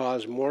don't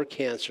cause more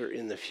cancer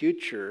in the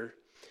future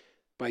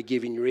by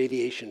giving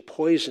radiation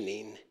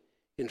poisoning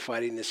in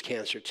fighting this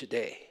cancer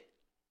today.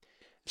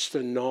 It's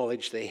the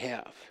knowledge they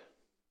have.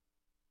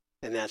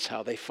 And that's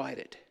how they fight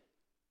it.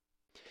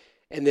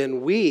 And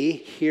then we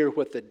hear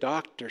what the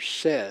doctor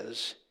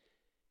says.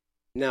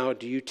 Now,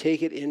 do you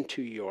take it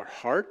into your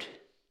heart?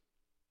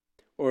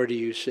 Or do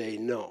you say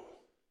no?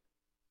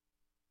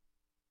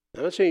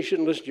 I'm not saying you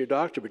shouldn't listen to your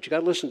doctor, but you got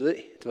to listen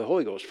to the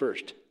Holy Ghost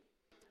first.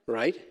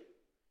 Right?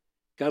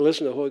 Got to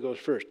listen to the Holy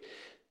Ghost first.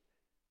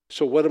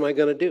 So what am I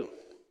going to do?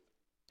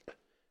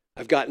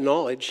 I've got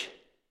knowledge.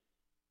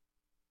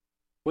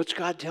 What's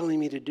God telling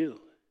me to do?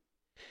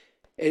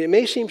 And it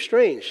may seem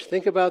strange.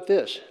 Think about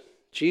this.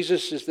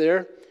 Jesus is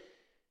there.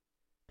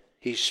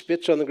 He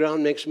spits on the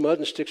ground, makes mud,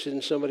 and sticks it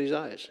in somebody's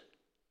eyes.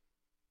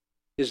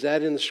 Is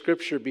that in the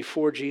scripture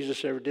before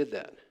Jesus ever did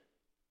that?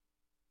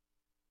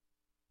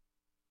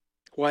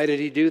 Why did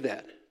he do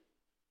that?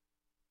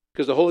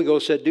 Because the Holy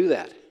Ghost said, do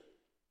that.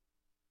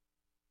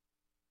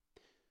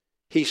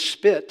 He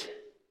spit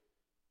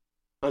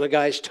on a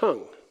guy's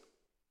tongue.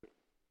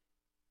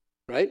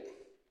 Right?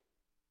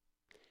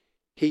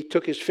 He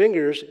took his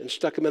fingers and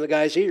stuck them in the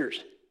guy's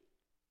ears.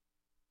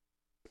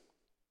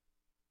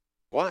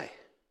 Why?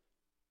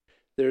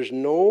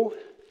 You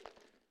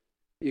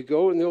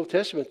go in the Old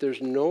Testament,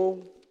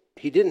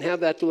 he didn't have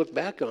that to look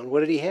back on.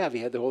 What did he have? He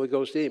had the Holy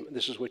Ghost in him.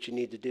 This is what you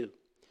need to do.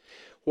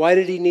 Why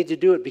did he need to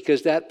do it?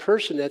 Because that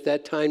person at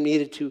that time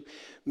needed to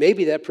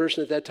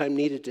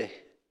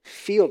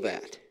feel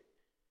that,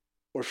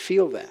 or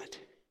feel that,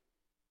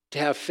 to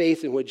have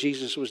faith in what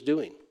Jesus was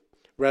doing,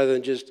 rather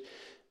than just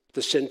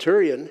the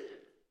centurion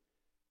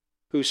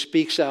who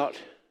speaks out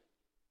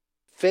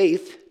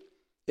faith,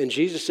 and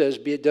Jesus says,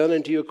 be it done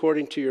unto you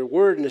according to your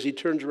word. And as he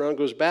turns around and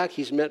goes back,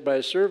 he's met by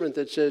a servant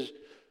that says,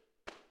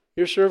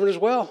 your servant is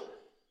well.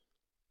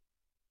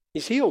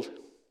 He's healed.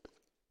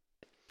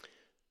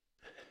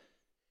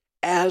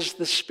 As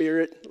the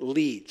Spirit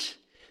leads.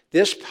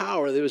 This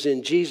power that was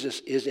in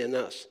Jesus is in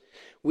us.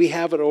 We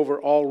have it over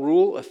all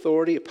rule,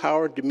 authority,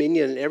 power,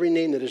 dominion, and every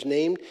name that is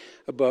named,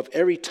 above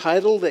every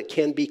title that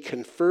can be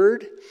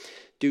conferred.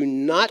 Do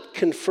not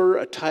confer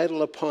a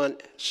title upon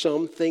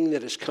something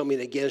that is coming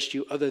against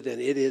you other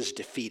than it is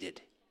defeated.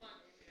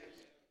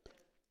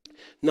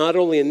 Not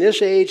only in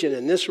this age and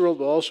in this world,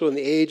 but also in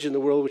the age and the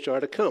world which are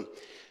to come.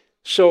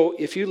 So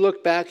if you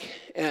look back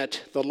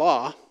at the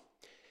law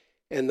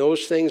and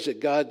those things that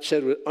God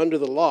said were under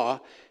the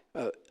law,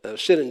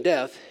 sin and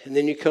death, and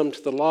then you come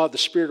to the law of the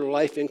Spirit of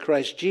life in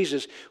Christ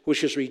Jesus, which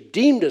has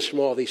redeemed us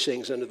from all these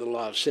things under the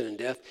law of sin and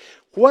death,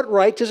 what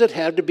right does it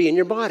have to be in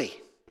your body?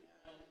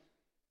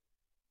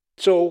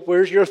 So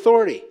where's your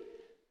authority?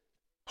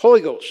 Holy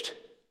Ghost.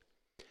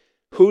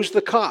 Who's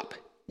the cop?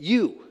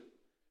 You.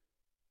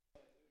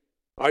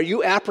 Are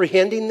you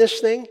apprehending this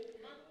thing?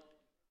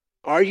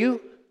 Are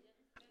you?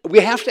 We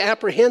have to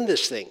apprehend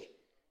this thing.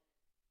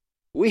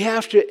 We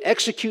have to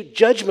execute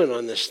judgment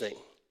on this thing.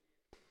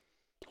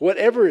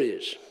 Whatever it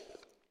is,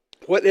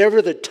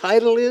 whatever the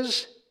title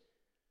is,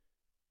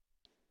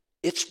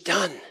 it's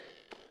done.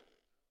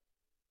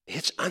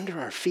 It's under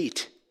our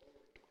feet.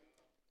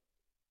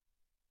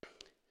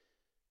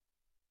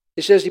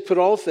 It says he put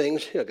all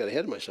things, I got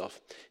ahead of myself.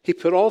 He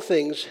put all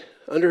things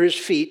under his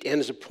feet and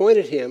has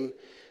appointed him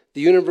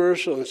the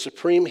universal and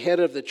supreme head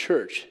of the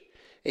church,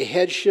 a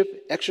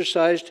headship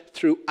exercised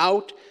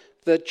throughout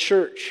the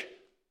church.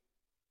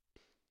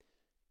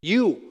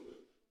 You,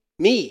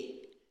 me,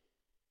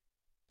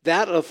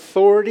 that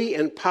authority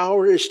and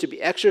power is to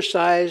be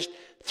exercised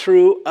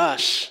through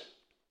us.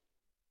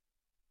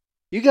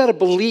 You got to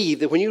believe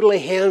that when you lay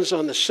hands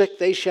on the sick,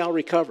 they shall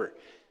recover.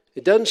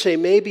 It doesn't say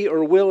maybe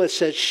or will, it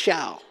says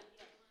shall.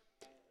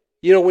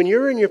 You know, when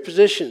you're in your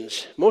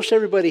positions, most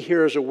everybody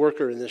here is a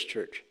worker in this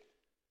church.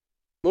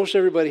 Most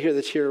everybody here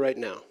that's here right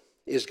now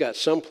has got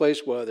some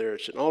place, whether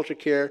it's an altar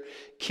care,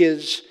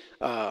 kids,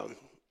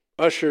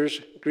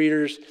 ushers,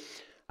 greeters.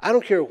 I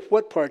don't care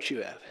what part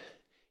you have.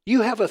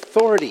 You have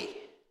authority.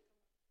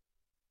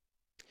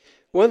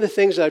 One of the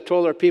things I've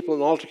told our people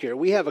in altar care,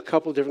 we have a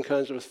couple different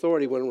kinds of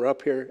authority when we're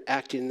up here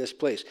acting in this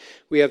place.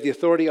 We have the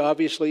authority,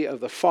 obviously, of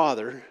the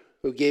Father,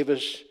 who gave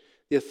us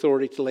the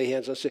authority to lay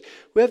hands on sick.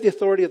 We have the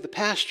authority of the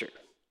pastor,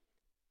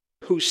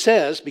 who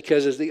says,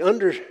 because as the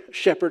under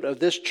shepherd of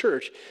this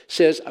church,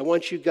 says, I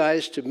want you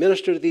guys to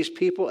minister to these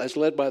people as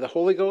led by the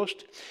Holy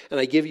Ghost, and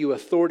I give you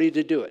authority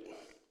to do it.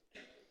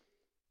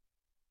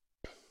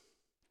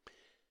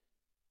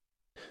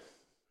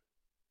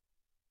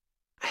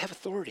 I have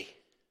authority.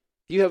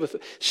 You have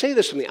say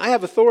this with me. I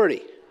have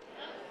authority.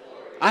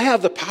 I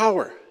have the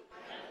power.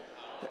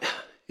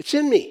 It's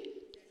in me.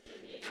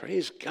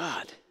 Praise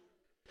God.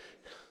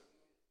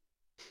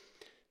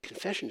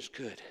 Confession is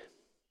good.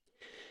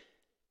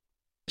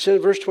 It said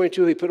in verse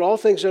 22, he put all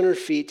things under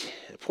his feet,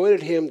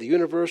 appointed him the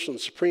universal and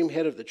supreme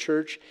head of the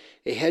church,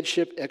 a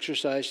headship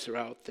exercised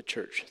throughout the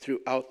church.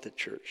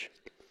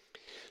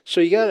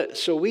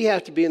 So we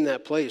have to be in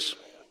that place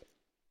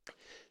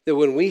that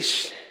when we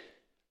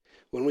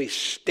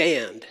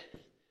stand,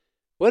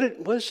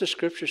 what does the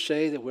scripture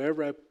say? That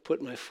wherever I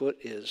put my foot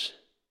is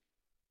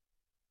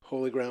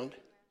holy ground?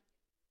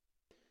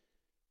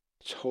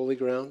 It's holy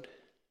ground.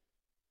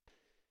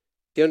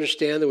 You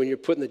understand that when you're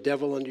putting the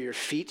devil under your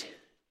feet,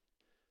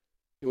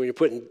 and when you're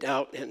putting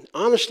doubt, and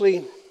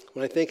honestly,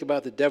 when I think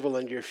about the devil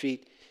under your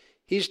feet,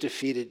 he's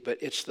defeated, but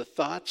it's the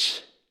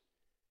thoughts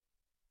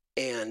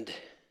and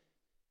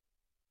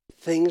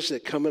things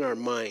that come in our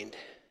mind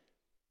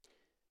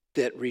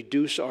that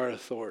reduce our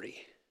authority.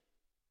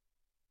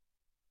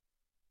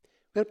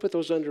 We've got to put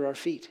those under our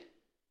feet.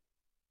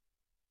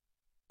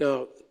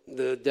 Now,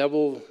 the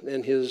devil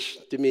and his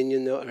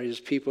dominion, or his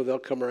people, they'll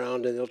come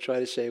around and they'll try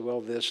to say,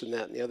 well, this and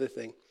that and the other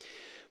thing.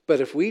 But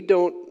if we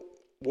don't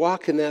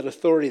walk in that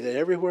authority that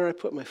everywhere I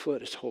put my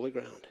foot is holy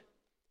ground,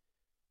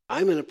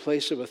 I'm in a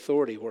place of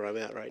authority where I'm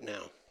at right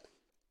now.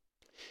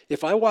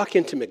 If I walk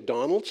into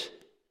McDonald's,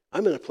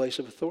 I'm in a place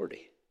of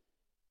authority.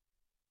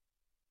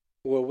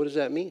 Well, what does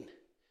that mean?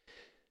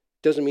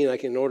 Doesn't mean I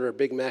can order a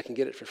Big Mac and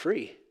get it for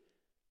free,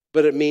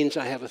 but it means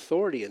I have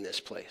authority in this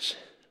place.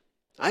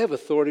 I have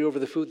authority over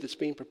the food that's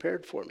being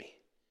prepared for me.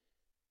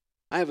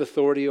 I have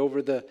authority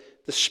over the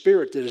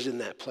spirit that is in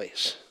that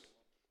place.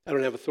 I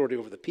don't have authority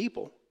over the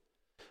people,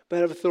 but I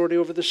have authority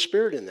over the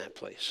spirit in that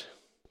place.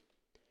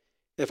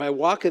 If I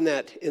walk in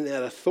that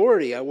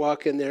authority, I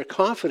walk in there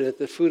confident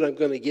the food I'm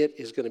going to get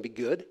is going to be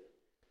good.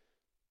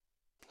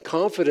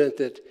 Confident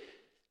that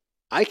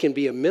I can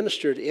be a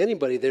minister to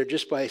anybody there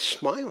just by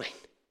smiling.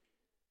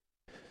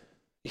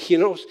 You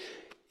know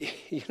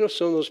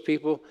some of those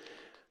people,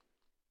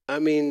 I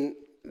mean,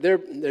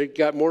 they've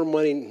got more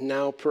money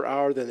now per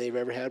hour than they've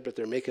ever had, but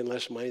they're making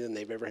less money than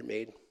they've ever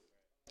made.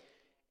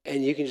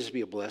 And you can just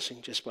be a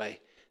blessing just by,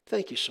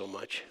 thank you so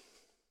much.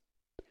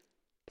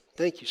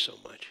 Thank you so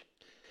much.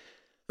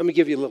 Let me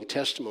give you a little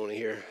testimony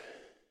here,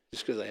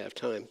 just because I have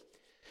time.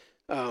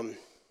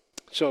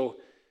 So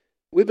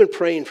we've been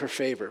praying for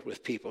favor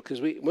with people,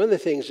 because one of the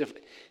things,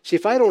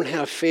 if I don't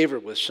have favor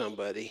with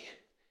somebody,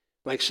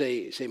 like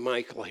say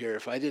Michael here,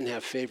 if I didn't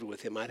have favor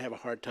with him, I'd have a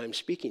hard time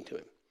speaking to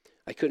him.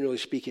 I couldn't really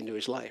speak into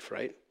his life,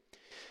 right?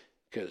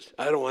 Because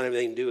I don't want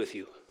anything to do with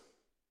you.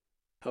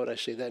 How would I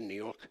say that in New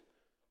York?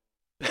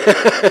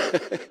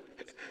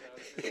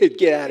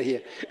 Get out of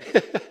here.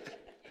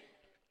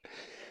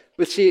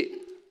 But see,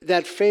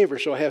 that favor,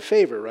 so I have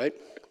favor, right?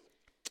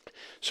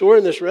 So we're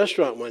in this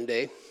restaurant one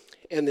day,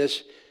 and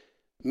this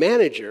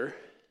manager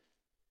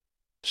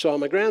saw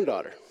my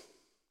granddaughter.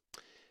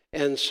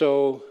 And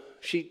so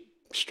she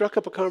struck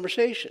up a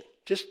conversation,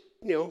 just,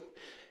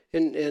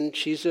 and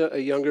she's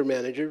a younger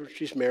manager.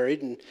 She's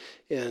married,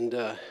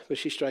 but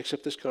she strikes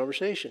up this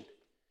conversation.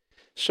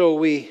 So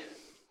we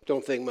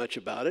don't think much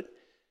about it.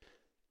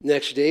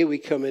 Next day, we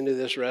come into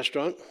this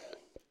restaurant.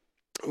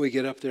 We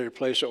get up there to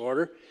place an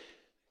order.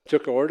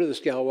 Took an order.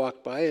 This gal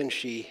walked by, and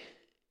she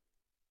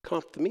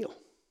comped the meal.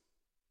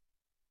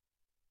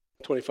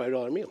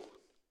 $25 meal.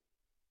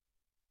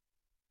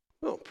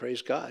 Oh,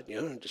 praise God!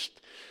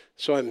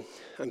 So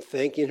I'm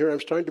thanking her. I'm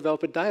starting to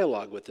develop a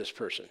dialogue with this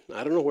person.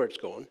 I don't know where it's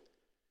going,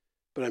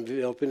 but I'm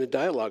developing a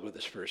dialogue with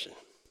this person.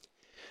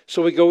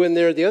 So we go in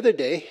there the other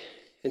day,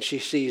 and she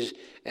sees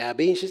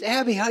Abby, and she says,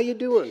 "Abby, how you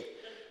doing?"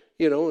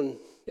 And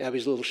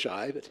Abby's a little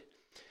shy, but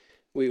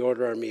we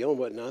order our meal and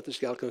whatnot. This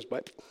gal comes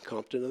by,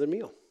 comped another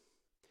meal.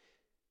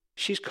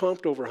 She's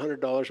comped over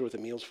 $100 worth of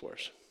meals for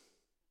us,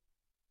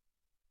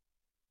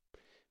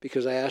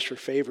 because I asked for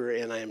favor,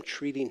 and I am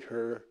treating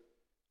her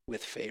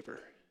with favor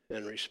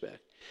and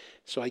respect.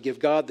 So I give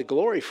God the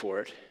glory for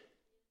it,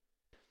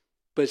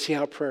 but see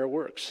how prayer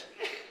works.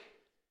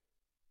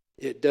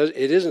 It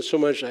isn't so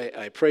much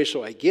I pray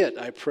so I get,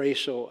 I pray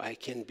so I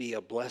can be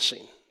a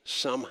blessing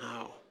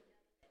somehow.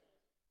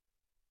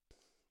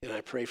 And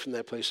I pray from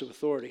that place of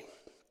authority.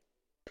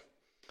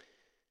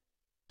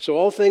 So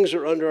all things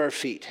are under our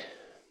feet.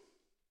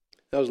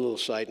 That was a little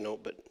side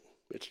note, but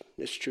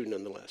it's true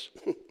nonetheless.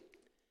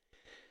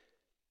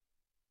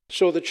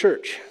 So the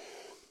church,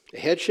 the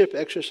headship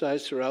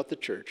exercised throughout the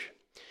church.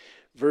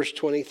 Verse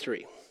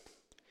 23.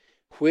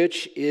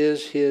 which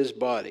is his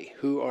body.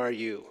 Who are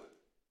you?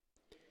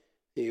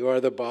 You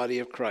are the body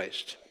of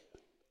Christ.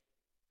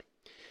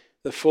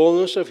 The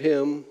fullness of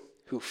him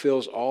who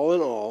fills all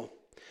in all,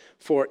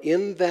 for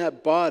in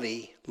that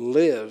body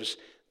lives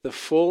the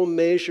full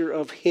measure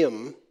of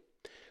him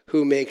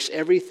who makes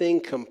everything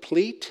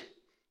complete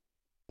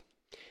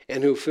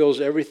and who fills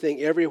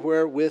everything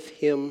everywhere with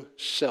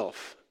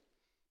himself.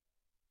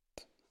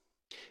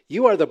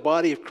 You are the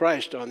body of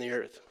Christ on the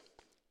earth.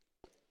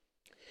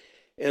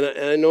 And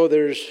I know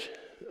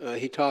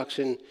he talks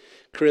in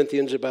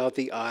Corinthians about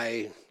the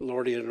eye,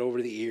 lording it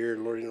over the ear,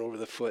 lording it over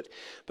the foot.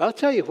 But I'll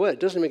tell you what, it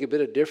doesn't make a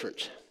bit of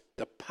difference.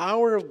 The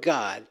power of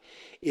God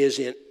is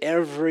in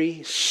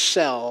every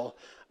cell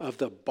of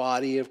the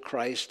body of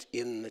Christ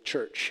in the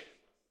church.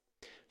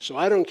 So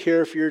I don't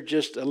care if you're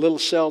just a little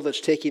cell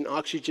that's taking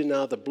oxygen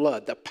out of the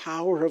blood. The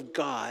power of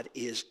God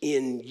is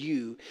in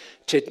you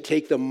to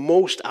take the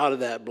most out of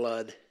that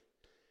blood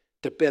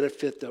to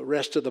benefit the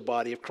rest of the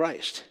body of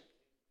Christ.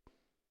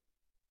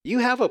 You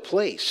have a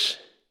place.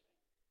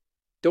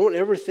 Don't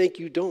ever think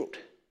you don't.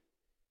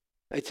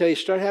 I tell you,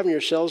 start having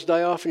your cells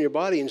die off in your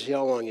body and see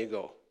how long you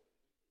go.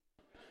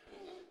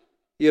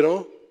 You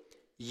know,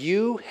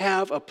 you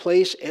have a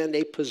place and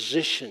a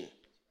position.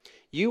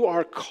 You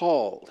are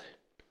called.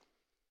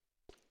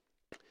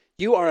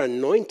 You are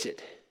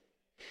anointed.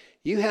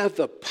 You have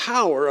the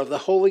power of the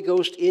Holy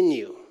Ghost in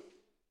you.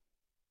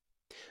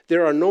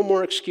 There are no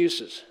more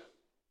excuses.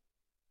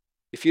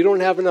 If you don't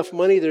have enough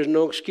money, there's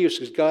no excuse,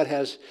 because God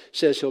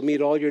says he'll meet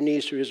all your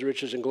needs through his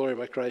riches and glory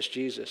by Christ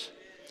Jesus.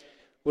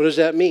 What does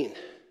that mean?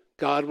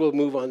 God will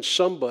move on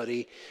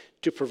somebody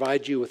to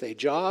provide you with a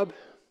job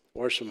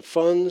or some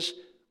funds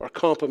or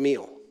comp a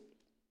meal.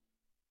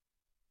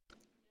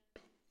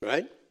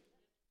 Right?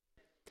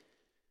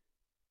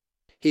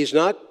 He's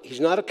not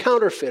a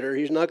counterfeiter.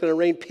 He's not going to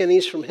rain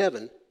pennies from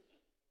heaven.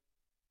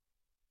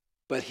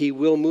 But he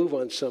will move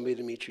on somebody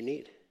to meet your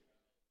need.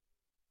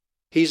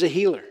 He's a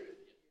healer.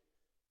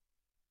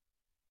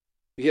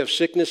 If you have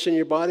sickness in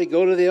your body,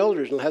 go to the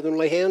elders and have them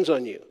lay hands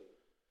on you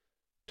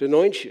to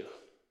anoint you,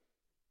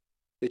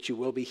 that you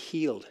will be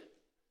healed.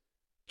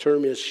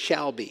 Term is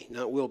shall be,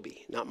 not will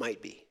be, not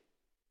might be.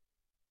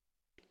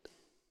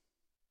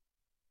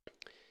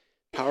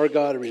 Power of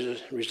God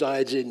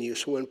resides in you.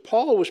 So when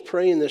Paul was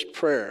praying this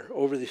prayer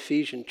over the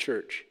Ephesian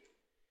church,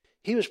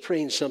 he was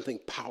praying something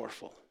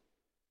powerful.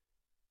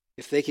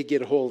 If they could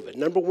get a hold of it.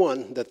 Number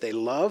one, that they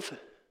love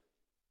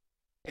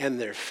and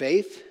their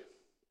faith.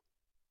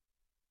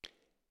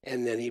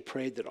 And then he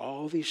prayed that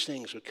all these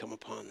things would come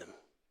upon them.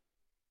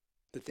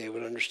 That they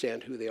would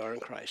understand who they are in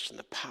Christ and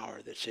the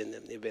power that's in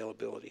them, the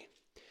availability.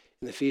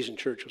 And the Ephesian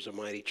church was a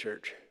mighty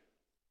church.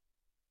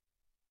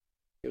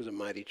 It was a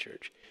mighty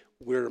church.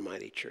 We're a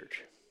mighty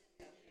church.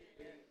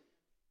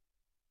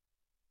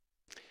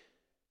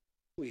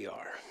 We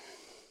are.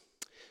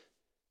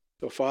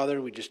 So,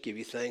 Father, we just give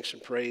you thanks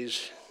and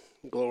praise,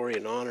 glory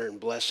and honor and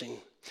blessing.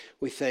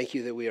 We thank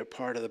you that we are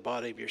part of the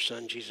body of your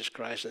Son, Jesus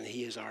Christ, and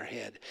he is our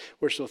head.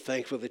 We're so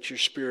thankful that your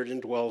Spirit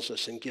indwells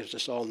us and gives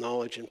us all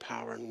knowledge and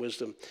power and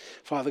wisdom.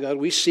 Father God,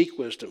 we seek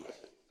wisdom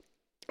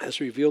as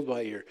revealed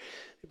by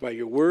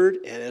your word,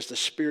 and as the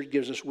Spirit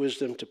gives us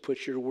wisdom to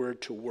put your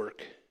word to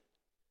work.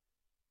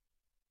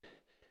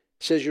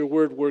 It says your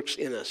word works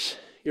in us.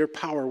 Your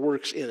power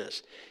works in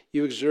us.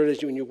 You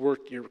exerted when you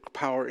worked your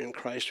power in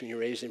Christ when you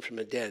raised him from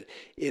the dead.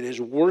 It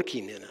is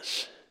working in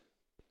us.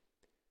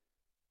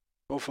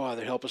 Oh,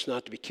 Father, help us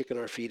not to be kicking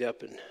our feet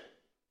up and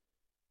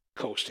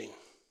coasting.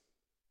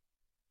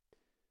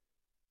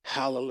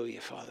 Hallelujah,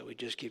 Father. We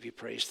just give you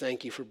praise.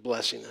 Thank you for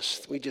blessing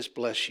us. We just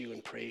bless you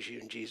and praise you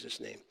in Jesus'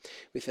 name.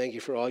 We thank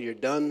you for all you're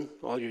done,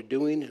 all you're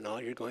doing, and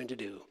all you're going to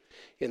do.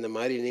 In the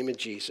mighty name of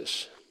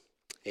Jesus,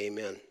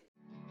 amen.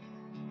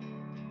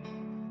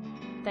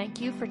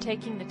 Thank you for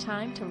taking the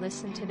time to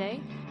listen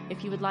today.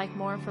 If you would like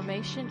more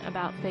information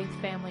about Faith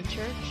Family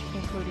Church,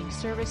 including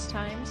service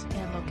times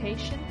and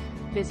location,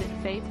 visit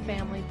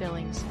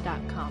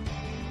faithfamilybillings.com.